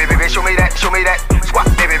 Squat, baby, baby, show me that, show me that. Squat,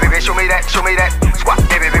 baby, baby, show me that, show me that. Squat,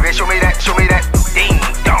 baby, baby, show me that, show me that. Ding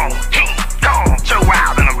dong, king dong, show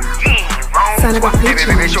wild and I'm wrong. Squat, baby,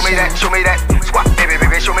 baby, show me that, show me that. Squat, baby,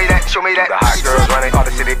 baby, show me that, show me that. The hot girls running, all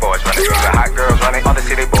the city boys running. The hot girls running, all the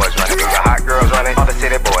city boys running. The hot girls running, all the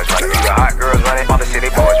city boys running. The hot girls running, all the city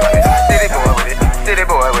boys running. City boy with it, city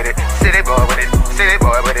boy with it, city boy with it, city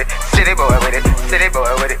boy with it, city boy with it, city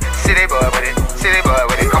boy with it, city boy with it, city boy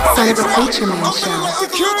with it. Come on. Son of a preacher man show.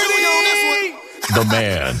 The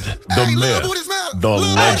man, the myth, the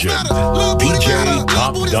legend, DJ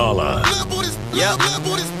Top Dollar. Yep.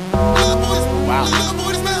 Wow.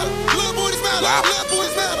 Wow.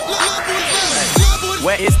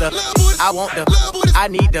 Where is the? I want the. I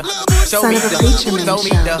need the. Show me the. Show me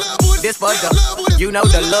the. This for the. You know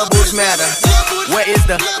the love boots matter. Where is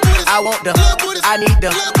the? I want the. I need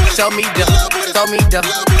the. Show me the. Show me the.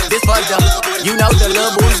 This for the. You know the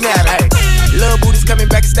love boots matter. Hey. Love booties coming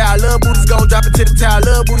back in style. Love booties gon' drop it to the towel.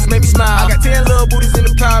 Love booties make me smile. I got 10 love booties in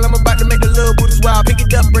the pile. I'm about to make the love booties wild. Pick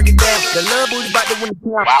it up, break it down. The love booty about to win the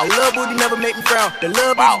crown. The love booty never make me frown. The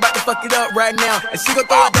love booty about to fuck it up right now. And she gon'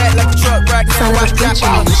 throw it back like a truck right now. Watch drop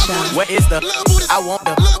out. Where is the? I want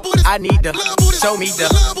the. I need the. Show me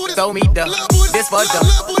the. Show me the. This for the.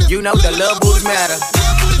 You know the love booties matter.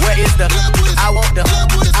 Where is the? I want the.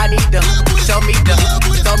 I need the. Show me the.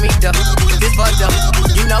 Show me the. This for the.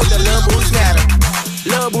 You know the love booties matter.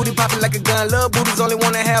 Love booty poppin' like a gun. Love booties only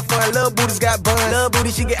wanna have fun. Love booties got bun. Love booty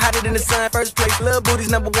she get hotter than the sun. First place. Love booties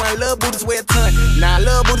number one. Love booties weigh a ton. Nah,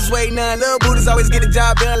 love booties weigh none. Love booties always get the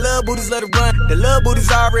job done. Love booties love to run. The love booties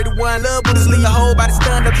already won. Love booties leave your whole body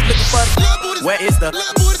stunned up just looking for the. Where is the?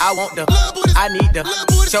 I want the. I need the.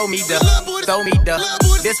 Show me the. Show me the.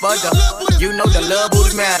 This for the. You know the love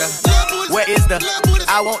booties matter. Where is the?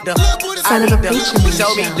 I want the. I need the. Show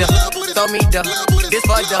me the. Show me the. This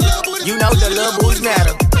for the. You know the love booties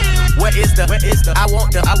matter. Where is the? Where is the? I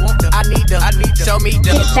want the. I want the. I need the. I need the. Show me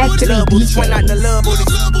the. Love booties point out the love booties.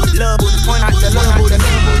 Love booties point out the love booties.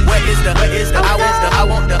 Where is the? Where is the? I want the. I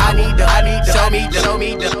want the. I need the. I need the. Show me the. Show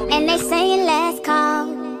me the. And they saying last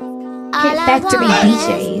call. Hit Factory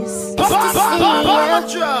DJs.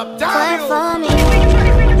 For me.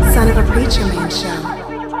 Son of a preacher man show.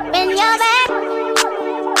 When you're back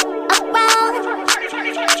around,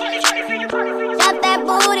 drop that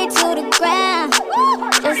booty to the ground.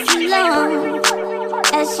 Just as long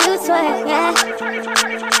as you twerk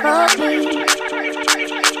for me.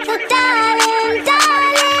 So darling,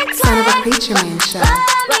 darling, Son of a preacher man show.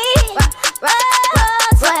 for me.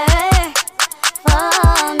 Twerk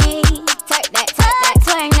for me. Twerk that,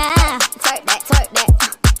 twerk now. Twerk that, twerk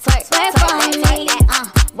for me.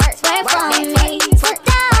 Work for me. So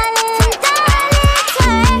darling, darling,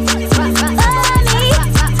 twerk for me.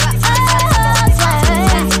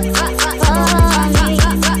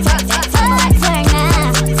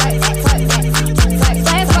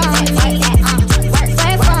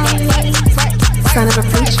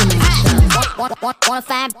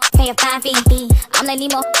 pay a fine fee. I'm like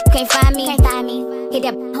Nemo, can't find me. Hit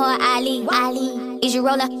that hard Ali. Is you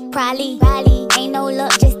roller? Probably. Ain't no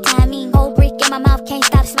luck, just timing. Whole brick in my mouth, can't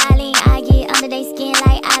stop smiling. I get under they skin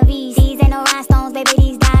like IVs. These ain't no rhinestones, baby,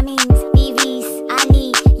 these diamonds. EVs, I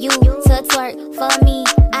need you to twerk for me.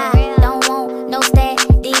 I don't want no static,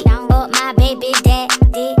 but my baby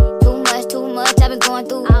daddy. Too much, I've been going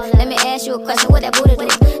through. Let me ask you a question, what that booty do?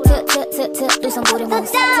 Do some booty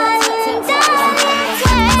moves.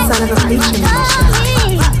 Son of a preacher man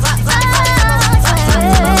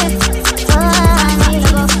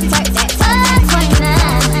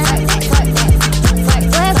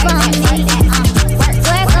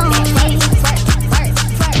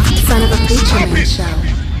Son of a preacher man show.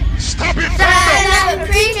 Son of a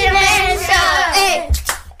preacher man show. Hey,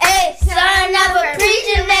 hey, son of a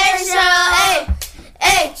preacher man show. Hey,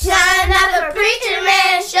 hey, son of a preacher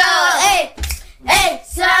man show. Hey, hey,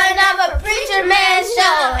 son of a preacher man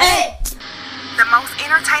show. Hey. The most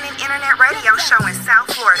entertaining internet radio show in South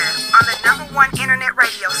Florida on the #1 internet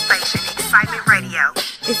radio station, Excitement Radio.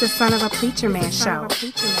 It's the Son of a Preacher Man show.